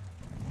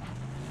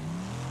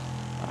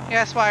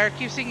 Yes, Wire,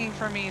 keep singing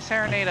for me,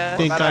 serenade I us.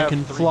 think Glad I I have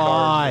can 3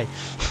 fly.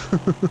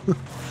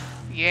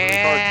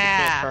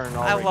 Yeah, turn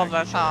all I the way love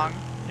next that song.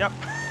 Yep.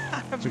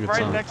 It's a good right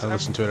song. next. I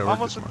listened to it at I'm work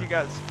almost this with you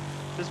morning.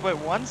 guys. Just wait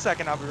 1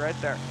 second, I'll be right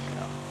there.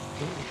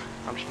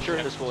 I'm sure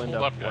this will end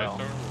Hold up up, guys. well.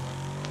 Don't-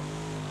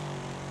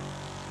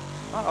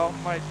 Uh-oh,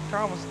 my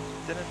car almost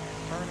didn't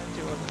turn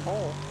into a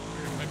pole.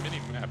 My mini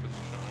map isn't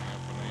showing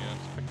up when I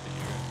spectate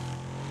you guys.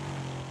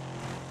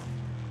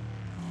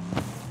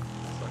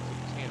 Sucks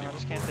if it's handy I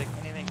just before. can't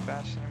take anything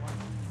fast anymore.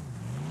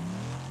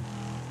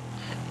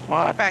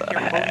 What Back the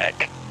here. heck?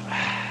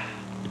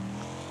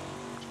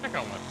 Check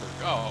out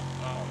Wetberg. Oh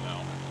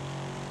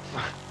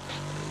no.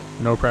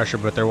 No pressure,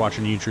 but they're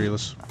watching you,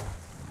 Treeless.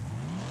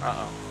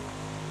 Uh-oh.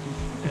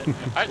 This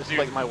is Dude,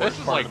 like my this worst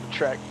is part like of the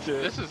track, too.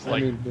 this is I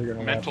like mean, they're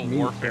gonna mental watch me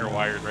warfare tonight.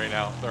 wired right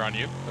now. They're on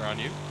you. They're on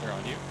you. They're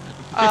on you.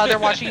 They're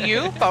watching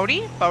you,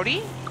 Bodie.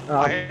 Bodie.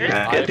 Oh,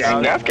 Get dang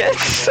it.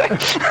 Napkins.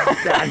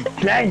 God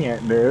dang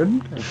it,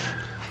 dude.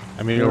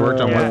 I mean, it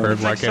worked on Yeah. Wetbird.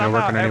 It's Why like can't it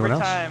work on somehow anyone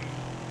else? every time,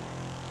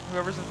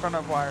 whoever's in front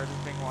of Wired is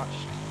being watched.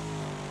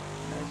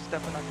 Yeah, it's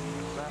definitely not gonna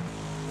use that.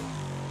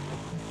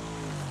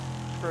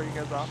 Throw you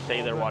guys off. a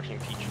Say little they're bit. watching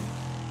Pichu.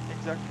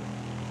 Exactly.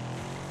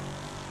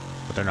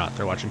 But they're not.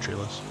 They're watching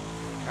Treeless.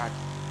 God.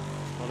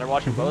 Well, they're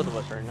watching both of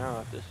us right now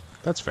at this.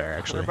 That's fair, They're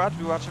actually. about to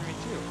be watching me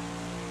too.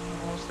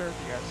 I'm almost there with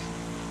you guys.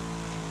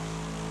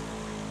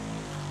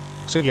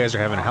 Looks like you guys are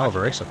having a hell of a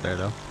race up there,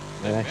 though.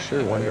 And I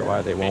sure wonder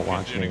why they won't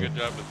watch Doing a me. good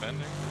job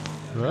defending.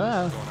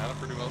 Ah. Going at it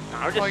pretty well.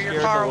 I'm just Well, scared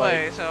you're far to, like,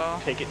 away, so.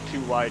 take it too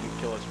wide and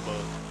kill us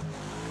both.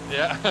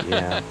 Yeah.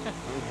 Yeah.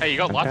 Hey, you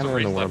got I'm lots of kinda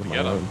in race the left world to of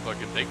get my up. own.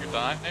 Fucking take your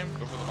time.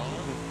 Go for the home.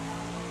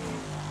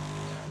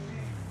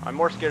 I'm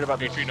more scared about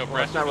this. Petrie, no Well,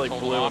 it's pressure, not really just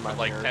hold blue off in my at,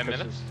 like, mirror 10 'cause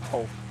minutes. This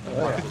whole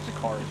part of this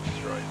car is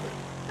destroyed.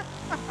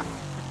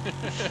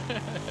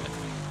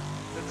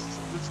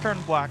 It's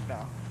turned black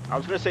now. I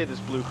was gonna say this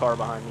blue car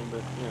behind me,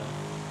 but you know,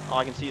 all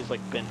I can see is like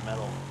bent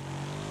metal.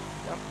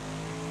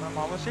 I'm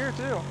almost here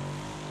too.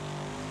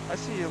 I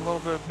see a little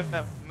bit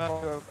of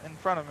metal in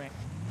front of me.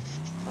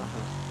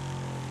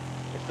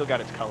 It still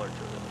got its color to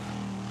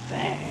it.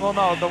 Dang. Well,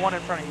 no, the one in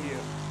front of you.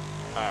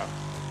 Oh.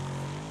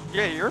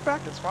 Yeah, your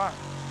back is fine.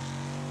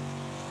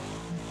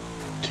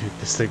 Dude,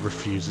 this thing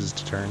refuses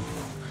to turn.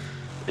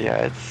 Yeah,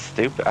 it's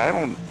stupid. I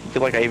don't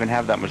feel like I even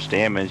have that much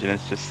damage, and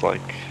it's just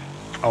like,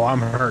 Oh,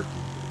 I'm hurt.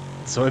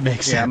 So it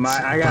makes Yeah, sense.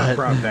 I got but-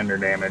 front fender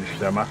damage,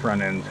 so my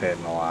front end's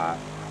hitting a lot.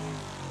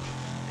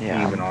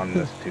 yeah. Even on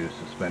this 2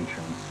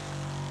 suspension.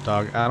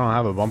 Dog, I don't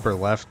have a bumper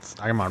left.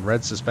 I'm on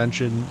red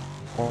suspension,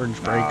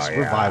 orange brakes. Oh,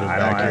 We're yeah, vibing I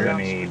back don't have here.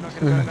 any Not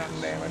gonna do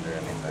suspension that. damage or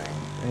anything.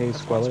 Hey, That's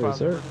Squeller, one is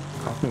there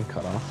spot. coffin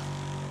cut off?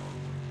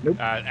 Nope.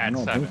 At I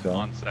don't 7. think so.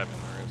 On 7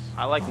 there is.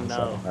 I like Oh,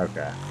 no.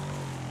 Okay.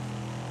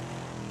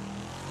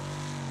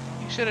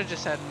 You should have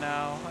just said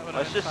no. That would have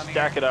Let's been just funnier.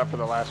 stack it up for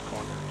the last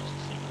corner. Just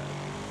to see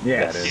that.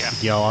 Yeah, it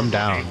is. Yeah. Yo, I'm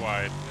down.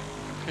 Wide.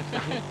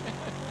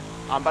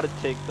 I'm about to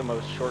take the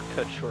most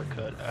shortcut.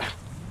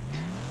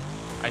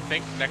 I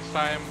think next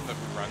time that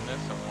we run this,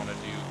 I want to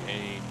do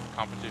a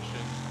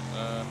competition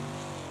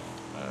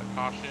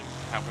caution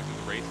halfway through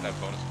the race and have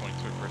bonus points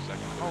for a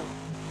second. Oh.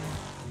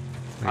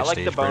 I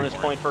like the bonus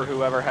point for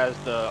whoever has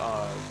the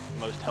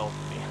most health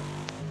of me.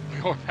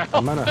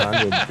 I'm at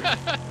 100.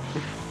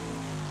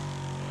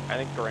 I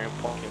think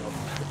Grandpa came up.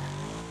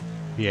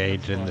 Yeah, he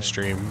did in the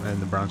stream, in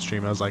the Brown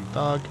stream. I was like,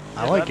 dog,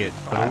 I like it,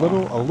 but a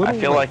little. I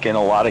feel like in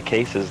a lot of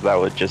cases that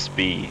would just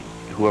be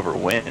whoever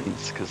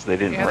wins because they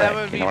didn't Yeah, wreck. that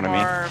would be You know what I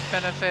mean? more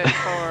benefit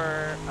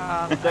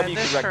for W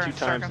this could wreck 2 current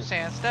times.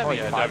 circumstance. Oh, W.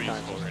 yeah, Yeah, 5 W's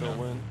times full will right still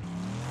now. win.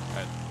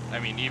 I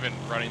mean, even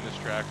running this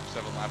track for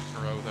 7 laps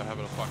in a row without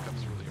having a fuck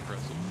up's really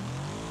impressive.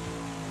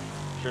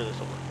 Sure, this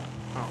will work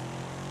out.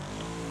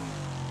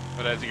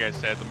 But as you guys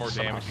said, the more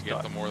Somehow damage you get,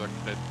 stuck. the more the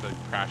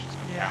crashes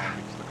compound Yeah.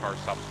 because the car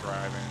stops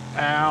driving.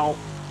 Ow.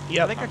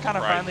 I think I I'm kind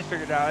of surprised. finally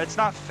figured it out. It's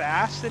not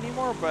fast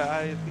anymore, but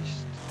at least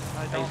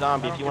I don't. Hey,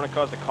 Zombie, if you want to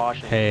cause the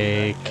caution.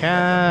 Hey,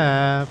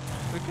 Cap.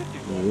 We could do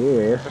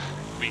that. Yeah.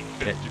 We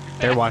could do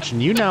They're watching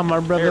you now, my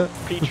Here, brother.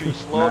 Petrie,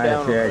 slow Nice,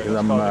 down. yeah, real because quick.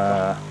 I'm,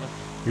 Let's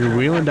cause the You're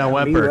wheeling down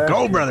Wetberg.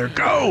 Go, brother,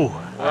 go!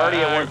 We're already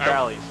at one I-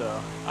 tally,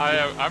 so.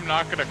 I'm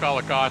not going to call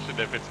a caution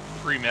if it's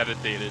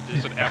premeditated,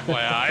 just an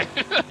FYI.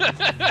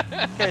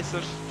 Okay, so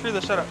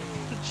Trila, shut up.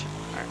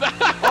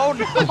 Oh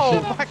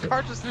no, my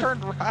car just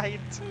turned right.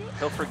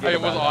 He'll forget I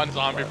was about on it.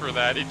 zombie for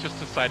that. It just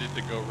decided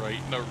to go right.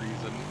 No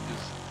reason.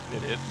 Just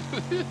did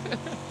it.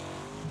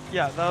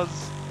 Yeah, that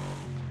was.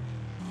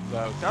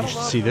 That was- Gotta You should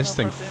love see the this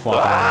thing fucking-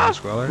 fly,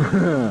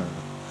 Squeller.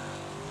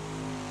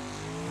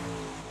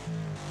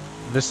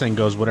 This thing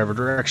goes whatever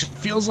direction it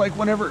feels like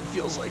whenever it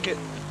feels like it.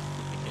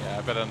 yeah,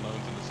 I bet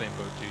Unknown's in the same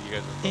boat too. You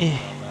guys are Eh.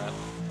 focused on that.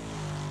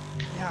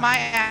 Yeah. My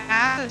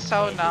ass is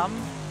so numb.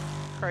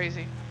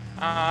 Crazy.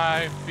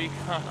 I've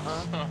become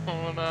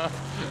so numb.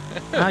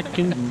 I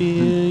can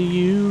feel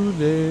you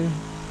there.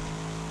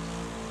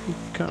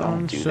 Become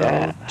Don't do so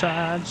that.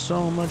 tired,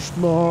 so much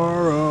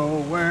more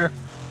aware.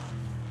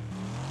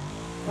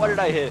 What did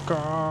I hit?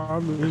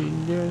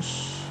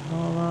 Yes,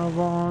 all I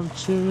want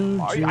to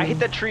do. I hit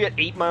that tree at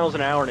 8 miles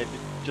an hour and it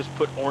just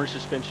put orange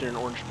suspension and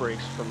orange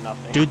brakes from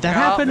nothing. Dude, that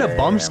Yeah. happened to Damn.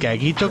 Bumskag.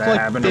 He took That like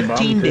happened to Bum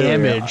 15 too, yeah.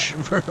 damage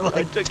for I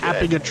like took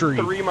tapping a it at tree.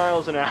 3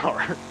 miles an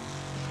hour.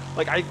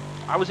 Like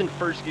I was in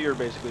first gear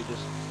basically.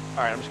 Just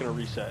all right. I'm just gonna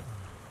reset.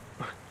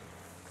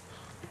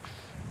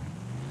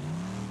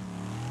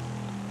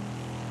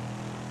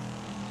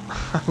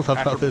 I love how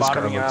After this car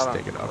bottoming looks out on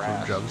taking off from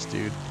grass. jumps,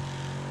 dude.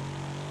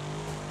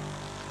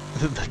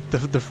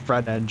 The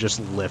front end just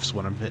lifts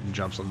when I'm hitting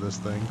jumps on this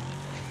thing.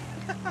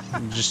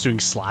 I'm just doing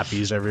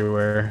slappies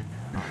everywhere.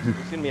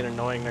 It's gonna be an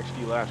annoying next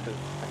few laps because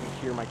I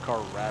can hear my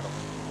car rattling.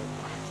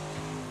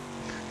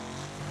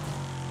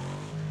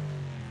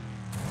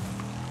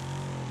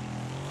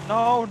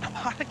 No,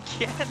 not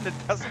again. It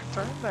doesn't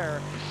turn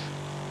there.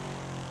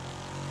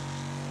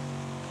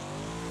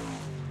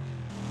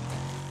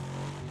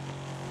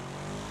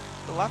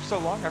 The lap's so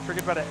long, I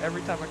forget about it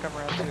every time I come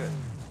around to it.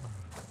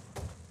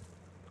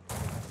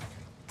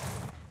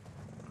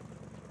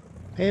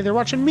 Hey, they're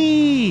watching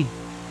me!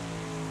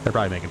 They're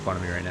probably making fun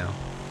of me right now.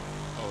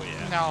 Oh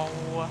yeah.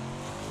 No.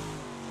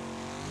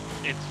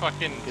 It's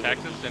fucking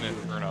Texas and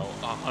Inferno,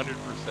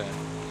 100%.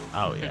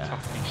 Oh, They're yeah.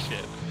 talking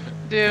shit.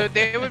 Dude,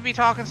 they would be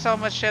talking so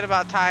much shit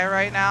about Ty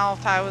right now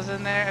if Ty was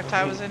in there. If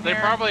Ty was in They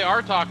here. probably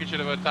are talking shit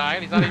about Ty,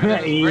 and he's not even in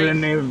this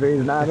Even race. if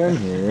he's not in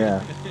here,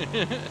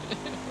 yeah.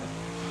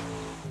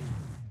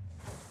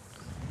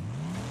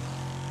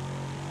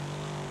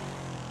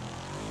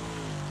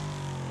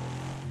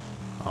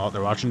 Oh,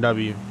 they're watching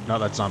W. No,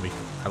 that's Zombie.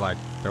 I lied.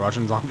 They're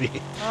watching Zombie.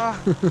 Ah,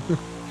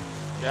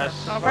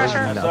 Yes. No Thumbs pressure.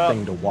 There's up.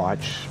 nothing to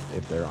watch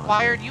if they're on.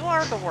 Wired, you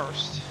are the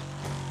worst.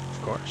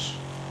 Of course.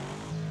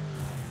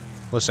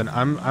 Listen,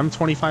 I'm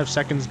 25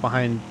 seconds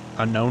behind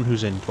Unknown,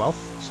 who's in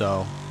 12th,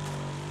 so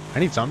I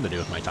need something to do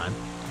with my time.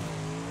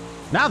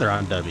 Now they're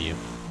on W.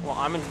 Well,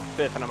 I'm in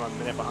 5th and I'm a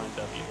minute behind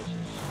W. This is...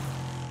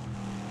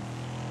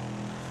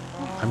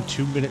 I'm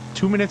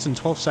 2 minutes and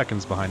 12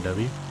 seconds behind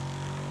W.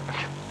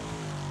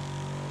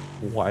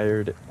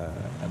 Wired,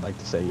 I'd like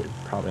to say you're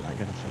probably not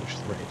going to finish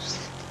the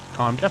race.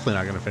 Oh, I'm definitely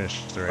not going to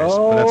finish the race,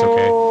 but that's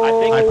okay. I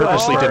think I you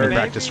purposely are, didn't maybe.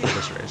 practice for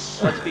this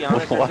race. Let's be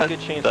honest, there's a What good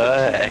chance the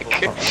that heck?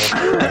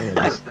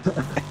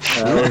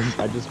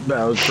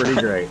 That was pretty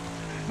great.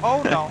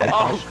 oh no.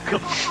 Oh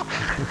god.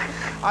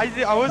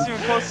 I wasn't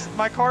even close.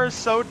 My car is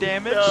so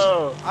damaged.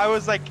 No. I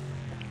was like,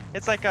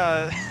 it's like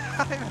a.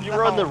 I don't even You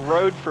were on the know.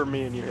 road for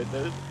me and you hit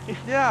those.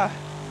 Yeah.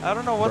 I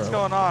don't know what's Bro.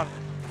 going on.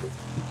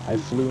 I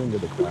flew into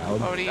the crowd.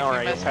 Odie, if All you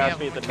right, mess you'll me pass up,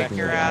 me I'm at the gonna next kick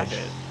your one. ass.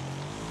 Okay.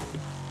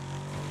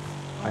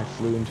 I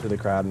flew into the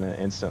crowd and it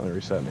instantly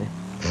reset me.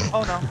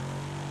 Oh no.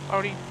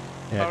 Odie,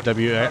 Yeah, Oh,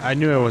 W, I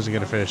knew I wasn't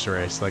going to finish the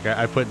race. Like,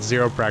 I put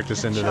zero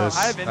practice into Chill, this,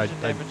 I have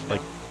engine damage now.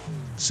 like,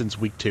 since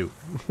week 2.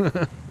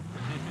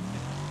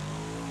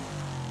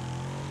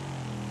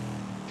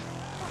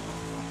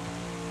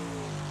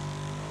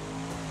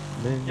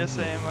 Yes,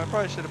 I am. I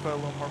probably should have put a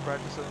little more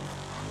practice in.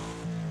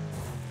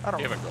 I don't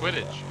Yeah, but remember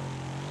Quidditch.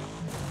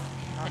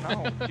 I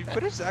don't know, dude,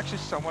 but it's actually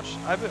so much.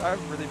 I've really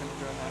been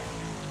enjoying that.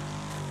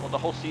 Well, the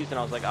whole season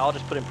I was like, I'll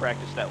just put in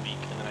practice that week,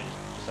 and then I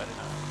just decided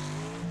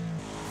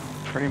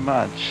not. Pretty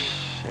much,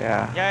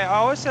 yeah. Yeah, I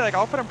always say like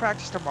I'll put in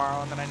practice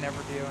tomorrow, and then I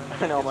never do. And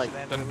then I know, I'm it like,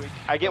 gets to the end of the week.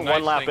 I get The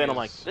one nice lap thing in, I'm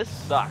like, is- this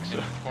sucks. In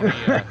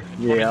 2025,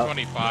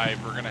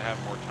 Yeah. we're gonna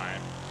have more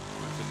time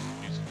with the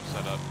new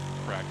setup,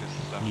 practice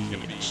and stuff. It's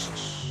gonna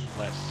be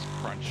less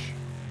crunch.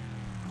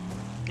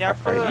 Yeah,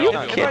 for Are you if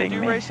I kidding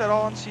do me? race at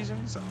all in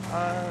seasons, from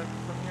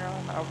here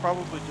on, I'll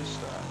probably just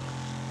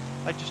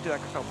do like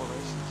a couple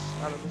races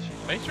out of the season.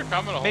 Thanks for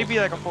coming. Maybe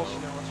like a full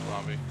season was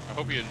fun. Zombie. I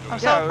hope you enjoyed I'm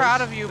it. so Yeah, it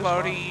proud was- of you, it was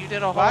fun. Bodie. You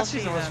did a whole Last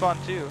season was fun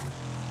too.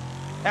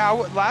 Yeah,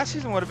 last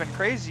season would have been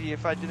crazy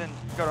if I didn't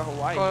go to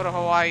Hawaii. Go to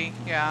Hawaii,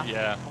 yeah.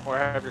 Yeah. Or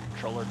have your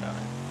controller down.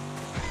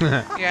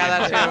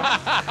 Yeah, that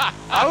too.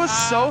 I was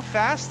so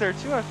fast there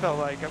too. I felt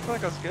like I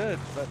was good,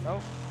 but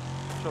nope.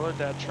 Controller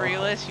dead.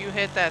 Treeless, you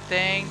hit that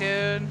thing,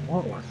 dude.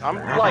 What was I'm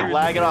that? like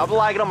lagging. I'm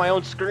lagging on my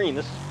own screen.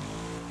 This is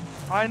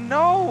I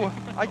know.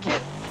 I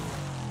can't.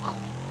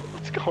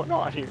 what's going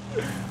on here.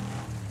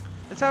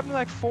 It's happened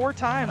like 4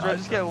 times where I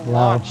just get Wow,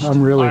 launched.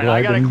 I'm really Alright,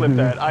 I gotta lagging. clip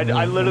that.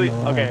 I literally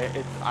don't know why.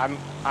 okay.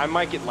 I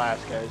might get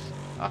last, guys.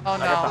 Oh no. I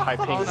got the high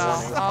ping Oh no.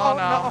 warning. Oh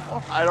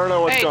no. I don't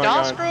know what's Hey, going don't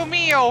on. screw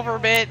me over,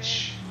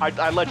 bitch. I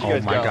let you Oh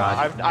guys my go.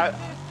 God.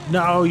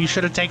 No, you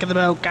should have taken them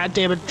out. God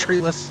damn it,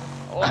 treeless.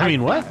 I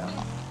mean, what?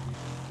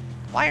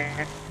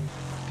 Why?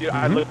 Dude,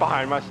 I looked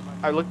behind my.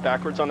 I looked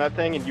backwards on that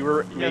thing, and you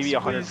were maybe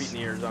Yes, 100 please, feet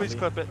in the air. Please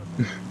Zombie. clip it.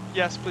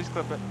 Yes, please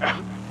clip it. I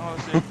want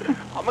to see.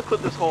 I'm gonna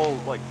clip this whole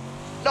like.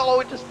 No,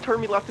 it just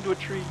turned me left into a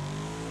tree.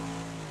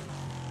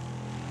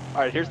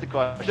 All right, here's the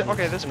question.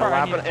 Okay, this in a part I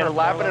lap, need to in a turn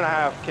lap my and a left.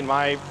 half, can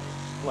my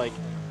like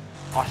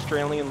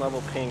Australian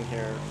level ping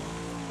here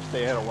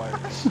stay ahead of wire?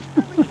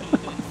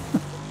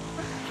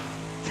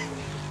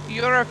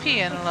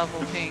 European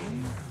level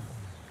ping.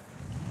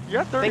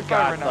 You're at 35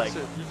 God, right now, like- so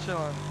you're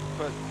chilling.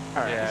 But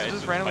All right. Yeah, is it it's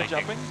just been randomly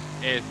spiking. jumping?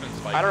 It's been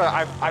spiking. I don't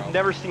know. I've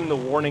never seen the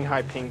warning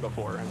high ping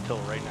before until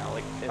right now.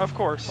 Like Of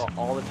course.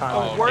 all the time. The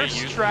Oh, get worst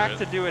used to track it.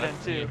 to do it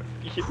in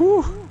That's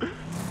too.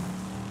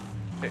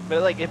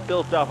 But like it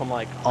built up. I'm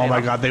like, Oh man, my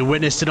I'm- god, they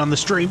witnessed it on the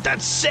stream.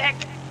 That's sick.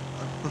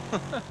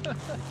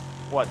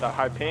 What, the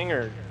high ping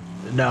or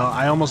No,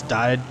 I almost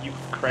died you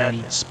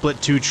crashed? and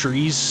split 2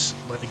 trees.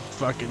 Like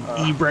fucking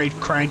e-brake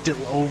cranked it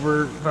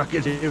over.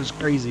 Fucking, it was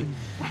crazy.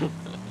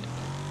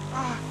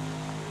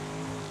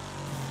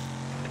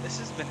 This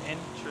has been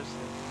interesting.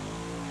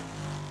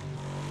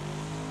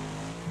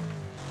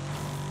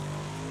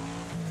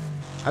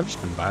 I've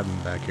just been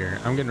vibing back here.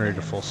 I'm getting ready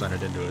to full send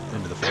it into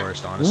the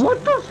forest, honestly.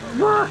 What the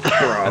fuck,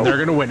 bro? And they're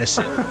gonna witness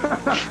it.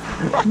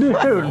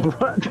 Dude,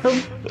 what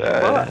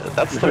the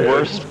That's the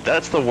worst.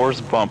 That's the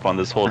worst bump on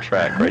this whole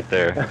track right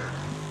there.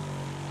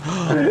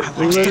 I lost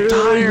a literally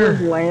tire.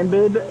 just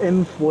landed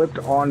and flipped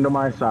onto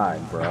my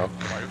side, bro.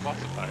 Why you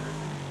lost a tire?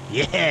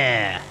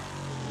 Yeah.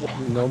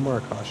 No more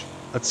caution.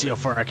 Let's see how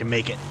far I can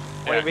make it.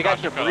 Wait, Yeah, we got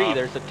caution cut debris. off.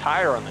 There's a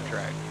tire on the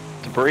track.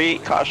 Debris,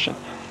 caution.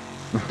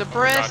 The Gosh,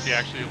 breast. he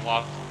actually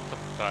lost the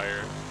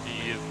tire.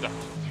 He is down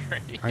to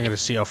 3. I'm gonna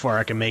see how far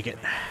I can make it.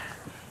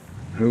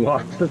 Who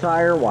lost the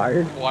tire?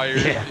 Wired?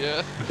 Wired, Yeah.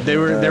 yeah. They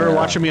were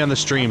watching me on the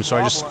stream, so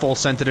I just full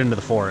sent it into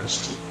the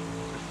forest.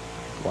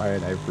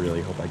 Wyatt, I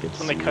really hope I get to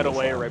When see they cut this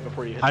away live. right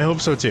before you hit. I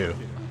hope so too.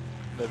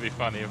 That'd be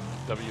funny if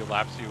W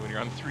laps you when you're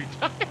on 3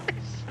 tires.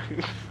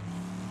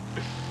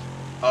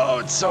 Oh,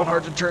 it's so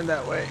hard to turn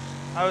that way.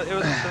 It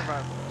was a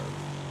survival.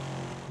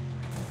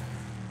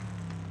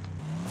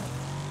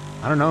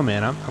 I don't know,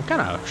 man. I'm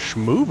kind of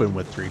schmoving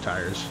with 3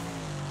 tires.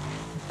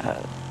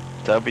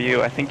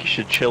 W, I think you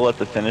should chill at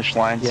the finish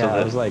line so Yeah, I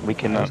that was like- we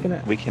can I was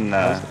gonna-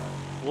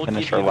 We'll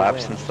finish give our you the laps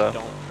win, and just stuff.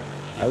 don't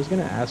finish. I was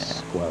gonna ask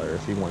Squeller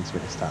if he wants me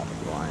to stop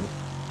at the line.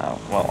 Oh,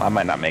 well, I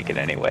might not make it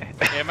anyway.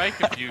 Yeah, it might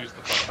confuse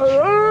the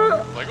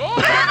fucking like, oh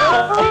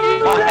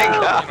my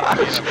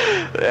gosh!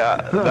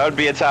 Yeah, that would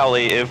be a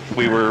tally if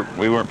we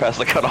weren't past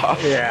the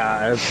cutoff.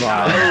 Yeah, it's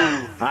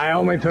fine. I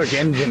only took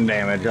engine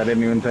damage. I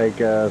didn't even take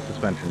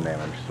suspension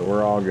damage, so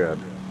we're all good.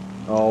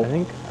 Oh, I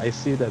think I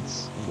see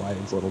that's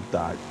Wyatt's little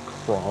dot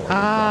crawling.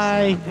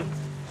 Hi. across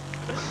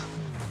the map.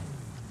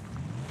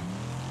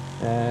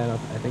 And I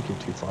think you're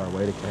too far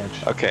away to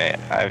catch. Okay,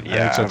 I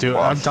yeah. think so I've too.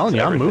 I'm lost telling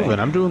you, I'm everything. moving.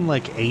 I'm doing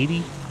like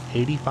 80,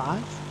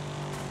 85.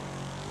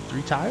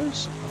 3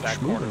 tires. I'm that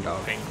corner schmoving, was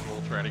dog.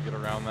 painful trying to get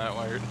around that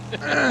wired.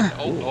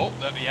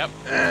 Yep.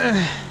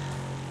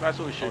 That's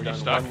what we should Oh, you have done.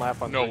 stuck? One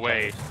lap on No 3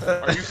 way.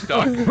 tires. Are you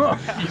stuck?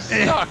 He's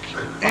stuck.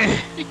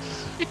 He's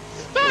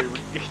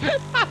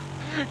stuck.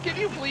 Can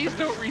you please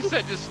don't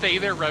reset? Just stay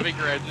there, revving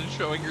your engine,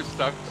 showing you're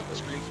stuck, so the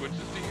screen switches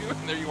to you,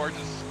 and there you are,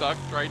 just stuck,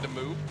 trying to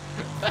move.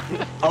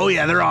 Oh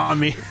yeah, they're on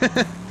me. Let's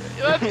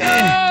go!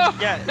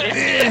 Yeah,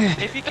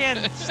 if you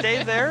can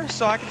stay there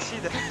so I can see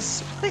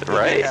this.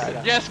 Right?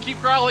 Yes, keep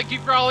crawling,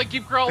 keep crawling,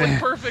 keep crawling.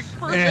 Perfect,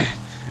 perfect.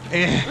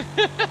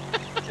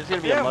 It's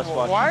gonna be a Yeah, must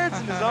watch. Wired's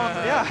in his own.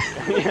 Yeah.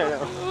 Yeah, no.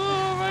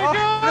 Oh my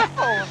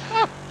god!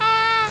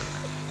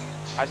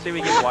 I say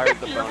we get wired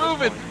the You're bonus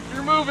moving, point.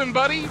 you're moving,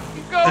 buddy.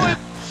 Keep going.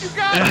 You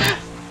got it.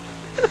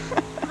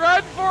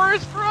 Run,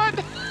 Forrest, run.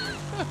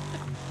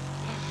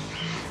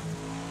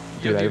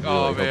 Dude, I really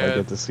oh hope I man.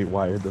 get to see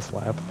Wired this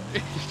lap.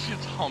 He's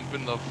just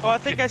humping the. Oh, I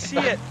think I see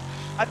it.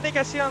 I think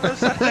I see it on the other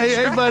side of the Hey,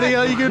 track. buddy,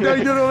 how you doing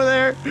over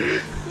there?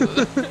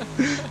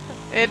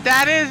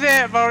 That is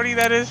it, Bodie.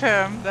 That is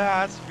him. That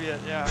has to be it,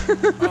 yeah.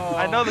 Oh.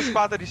 I know the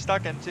spot that he's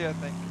stuck in too, I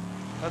think.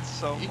 That's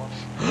so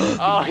funny.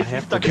 Oh,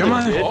 he's stuck in Come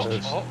the on.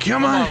 ditch.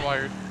 Come on.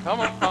 Wired. Come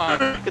on.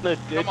 Stuck in the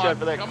ditch Come on,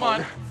 after that come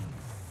corner.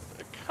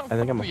 on. I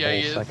think I'm a Yeah,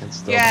 he whole is. second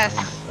still. Yes.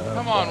 behind,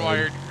 Come on,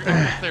 Wired. You're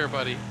almost there,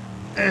 buddy.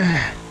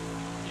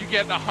 You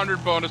get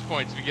 100 bonus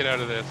points if you get out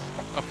of this.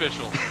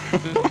 Official.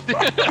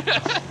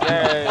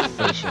 Yay.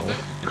 Official.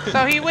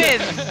 So he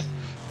wins.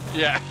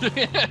 Yeah.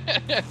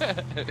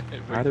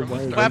 How did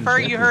Wired Webber,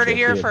 win you heard it championship?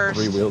 here He had first.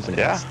 3 wheels and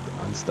Yeah.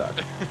 got unstuck.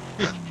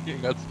 You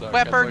got stuck. Wetberg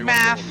That's why you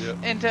math want to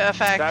hold, into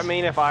effect. Does that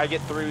mean if I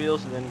get 3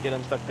 wheels and then get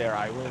unstuck there,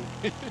 I win?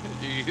 yeah.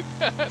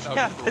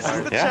 Yeah, this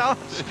is the Yeah. challenge.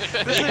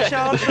 This is the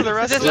challenge for the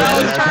rest This of the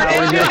challenge night.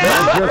 turned into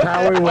now. That's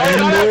how we Oh,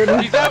 win,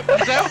 dude. he's out.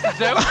 He's out.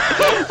 He's out.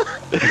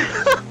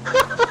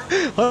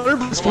 100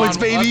 Come points,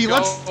 on, baby.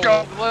 Let's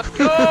go. Let's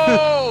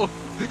go.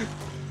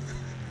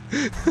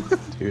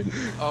 Dude.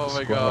 Oh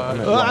my Squad,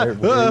 god. Wired,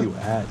 where are you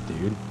at,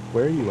 dude?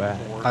 Where are you at?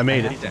 I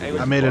made it.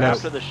 I made it out.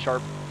 After the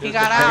sharp. He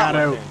got I got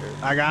out. out.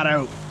 I got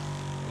out.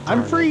 I'm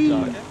Darn it, free.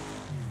 dog.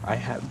 I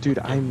have, dude.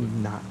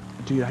 I'm not,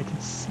 dude. I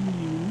can see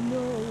you.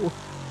 No.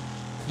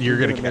 You're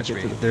gonna gonna catch make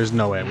me. it to the- There's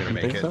no way I'm gonna You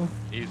make think it. so?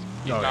 He's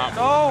Oh, not. yeah.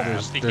 No.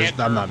 There's, He there's, can't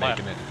I'm turn not left.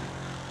 making it.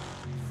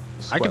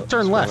 I can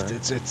turn left.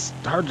 It's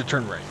hard to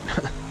turn right.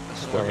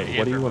 Squad, Okay,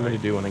 what do you turn want me right.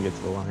 to do when I get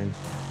to the line?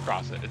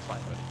 Cross it. It's fine,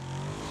 buddy.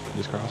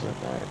 Just cross it.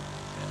 All right.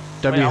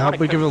 W, I how wanna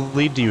big of a cut-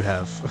 lead do you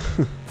have?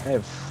 I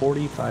have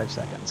 45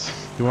 seconds.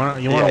 you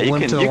want Yeah, to you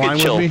limp can to the you line can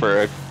with chill me?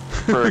 for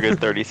a good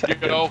 30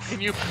 seconds. You know,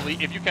 can you please,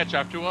 if you catch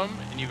up to him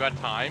and you got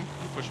time,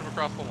 push him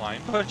across the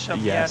line. Push him,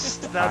 Yes,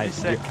 yes. That'd be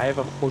sick. I have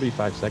a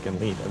 45-second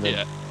lead, and then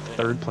Yeah.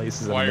 third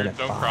place is a Wired, minute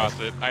don't 5. cross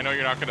it. I know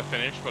you're not gonna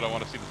finish, but I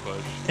want to see the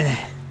push.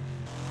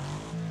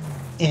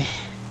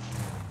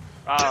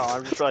 Oh, I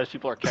just realized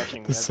people are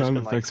catching me. The I've just sound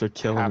been, effects like, are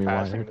killing me,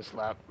 half-assing Wired. this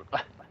lap.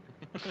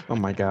 Oh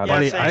my god. Yeah,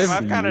 Buddy, same. I've-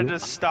 I've kind of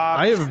just stopped.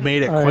 I have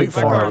made it I quite ain't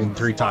far fine. on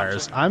 3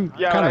 tires. I'm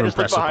Yeah, kind I of just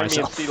look impressed with behind me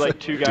and myself. see like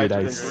 2 guys Dude, I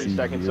within 3 see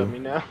seconds you. of me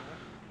now.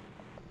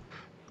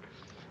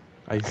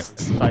 I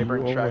see Cyber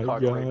you. and track Oh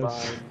hog my right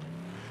gosh. by.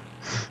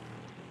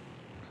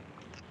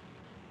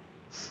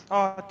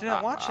 Oh, I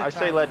didn't watch it. I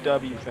say let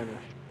W finish.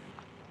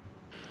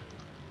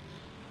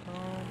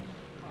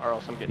 Or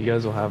else I'm You getting.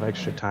 guys will have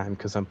extra time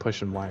because I'm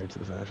pushing Wired to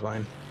the finish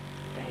line.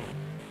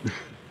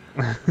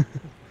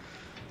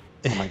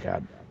 Oh my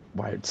god.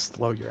 Wired,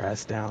 slow your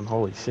ass down.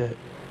 Holy shit.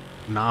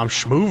 Nah, I'm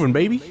schmoving,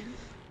 baby.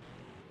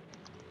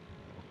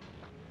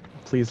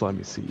 Please let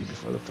me see you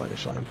before the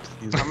finish line.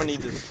 Please. How many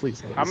let me did- see you.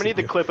 Please let How me many see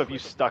the you. clip of you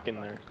stuck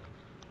in there?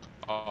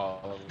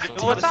 Oh,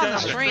 What's on the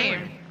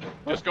stream?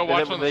 Just go Did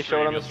watch they- on they the show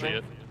it stream. on the You'll see stream?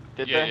 it.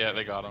 Did Yeah, they? yeah,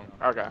 they got him.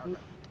 Okay.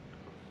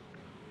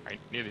 Right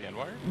near the end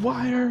wire.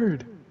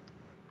 Wired!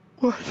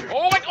 Wired!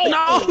 Oh my! Oh,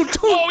 No, oh, don't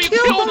oh, you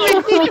killed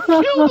him! You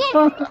killed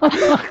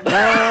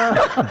him!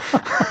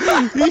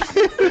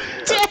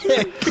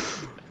 Dick!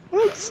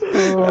 Oh,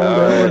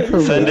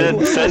 Send in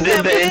the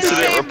Say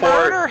incident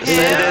report. murder him.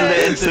 Send in the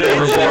incident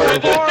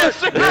report.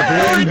 this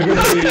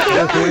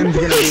wind's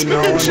gonna be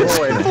null and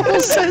void. People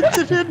sent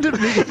it into me.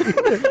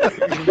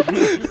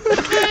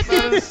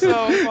 That is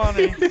so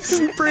funny.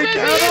 Didn't break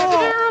out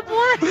all.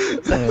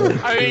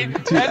 I mean,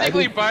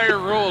 technically by your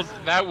rules,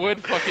 that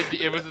would fucking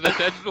it was an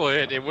intentional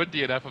hit. It would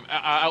DNF him.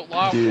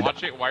 Outlaw, Dude,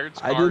 watch it. Wired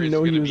I Scar didn't is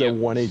know he gonna was be at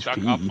 1 stuck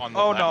HP. up on the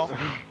Oh left. no.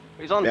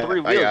 He's on Yeah, 3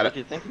 I wheels. got What it. do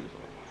you think?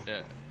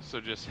 Yeah. So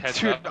just heads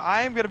Dude, up.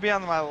 I am gonna be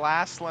on my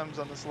last limbs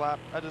on this lap.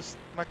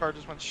 My car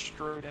just went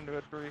straight into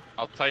a tree.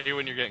 I'll tell you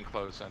when you're getting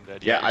close, Undead.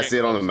 Yeah, you're I see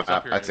it on the getting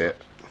close. map. It's up I your see angle.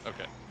 it.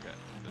 Okay, okay.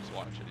 Just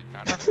watch it. He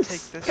I'm found gonna it.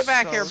 take this. Get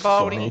back here, so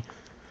Bodie.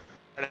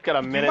 I just got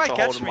a minute might to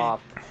catch hold him me.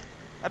 off.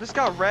 I just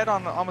got red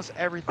on almost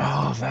everything.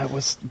 Oh, that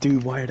was...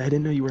 Dude, Wired, I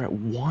didn't know you were at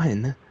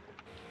 1.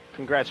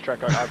 Congrats,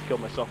 Trek. I've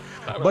killed myself.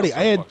 That was Buddy, so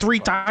I had fucking 3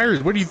 fun.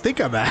 tires. What do you think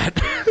of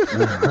that?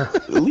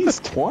 At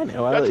least 20.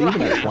 Well, That's what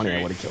even I- at 20,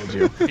 I would have killed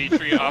you.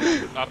 Petrie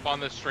up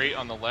on the straight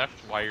on the left.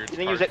 Wired. You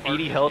think he was at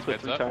 80 health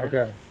with 3 tires?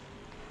 Okay.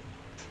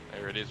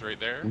 There it is, right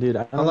there. Dude,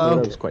 I don't know Hello?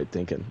 what I was quite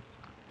thinking.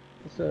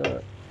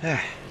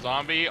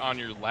 Zombie on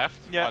your left.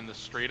 Yeah. On the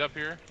straight up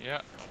here.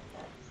 Yeah.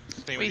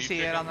 Same We with you, see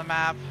it Chicken. on the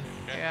map.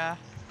 Okay. Yeah.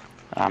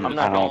 I'm I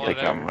not don't gonna think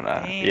let I'm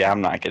gonna. Damn. Yeah,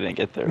 I'm not gonna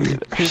get there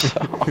either. So.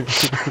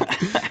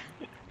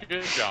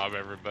 Good job,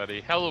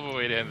 everybody. Hell of a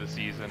way to end the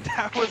season.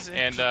 That was it.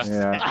 And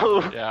Yeah.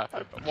 Oh, yeah,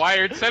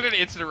 Wired, send an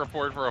incident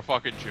report for a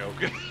fucking joke.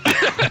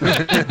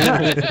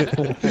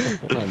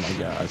 Oh my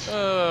gosh.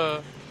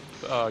 Oh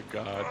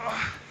god.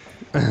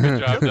 Good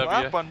job, Good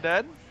lap, W.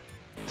 Undead.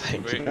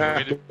 Thank Wait, you.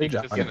 way to Good make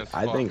job. this in a I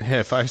spot. think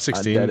Yeah,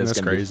 516. Undead is That's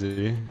gonna be-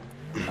 crazy.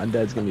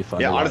 Undead's gonna be fun.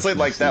 Yeah, to watch honestly, this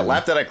like that season.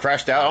 lap that I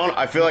crashed out on,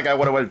 I feel like I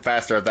would have went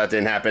faster if that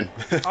didn't happen.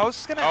 I was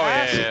just gonna Oh, yeah,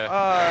 ask,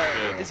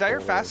 yeah. is that your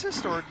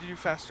fastest or do you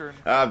faster?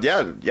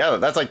 Yeah,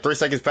 that's like 3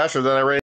 seconds faster than I ran.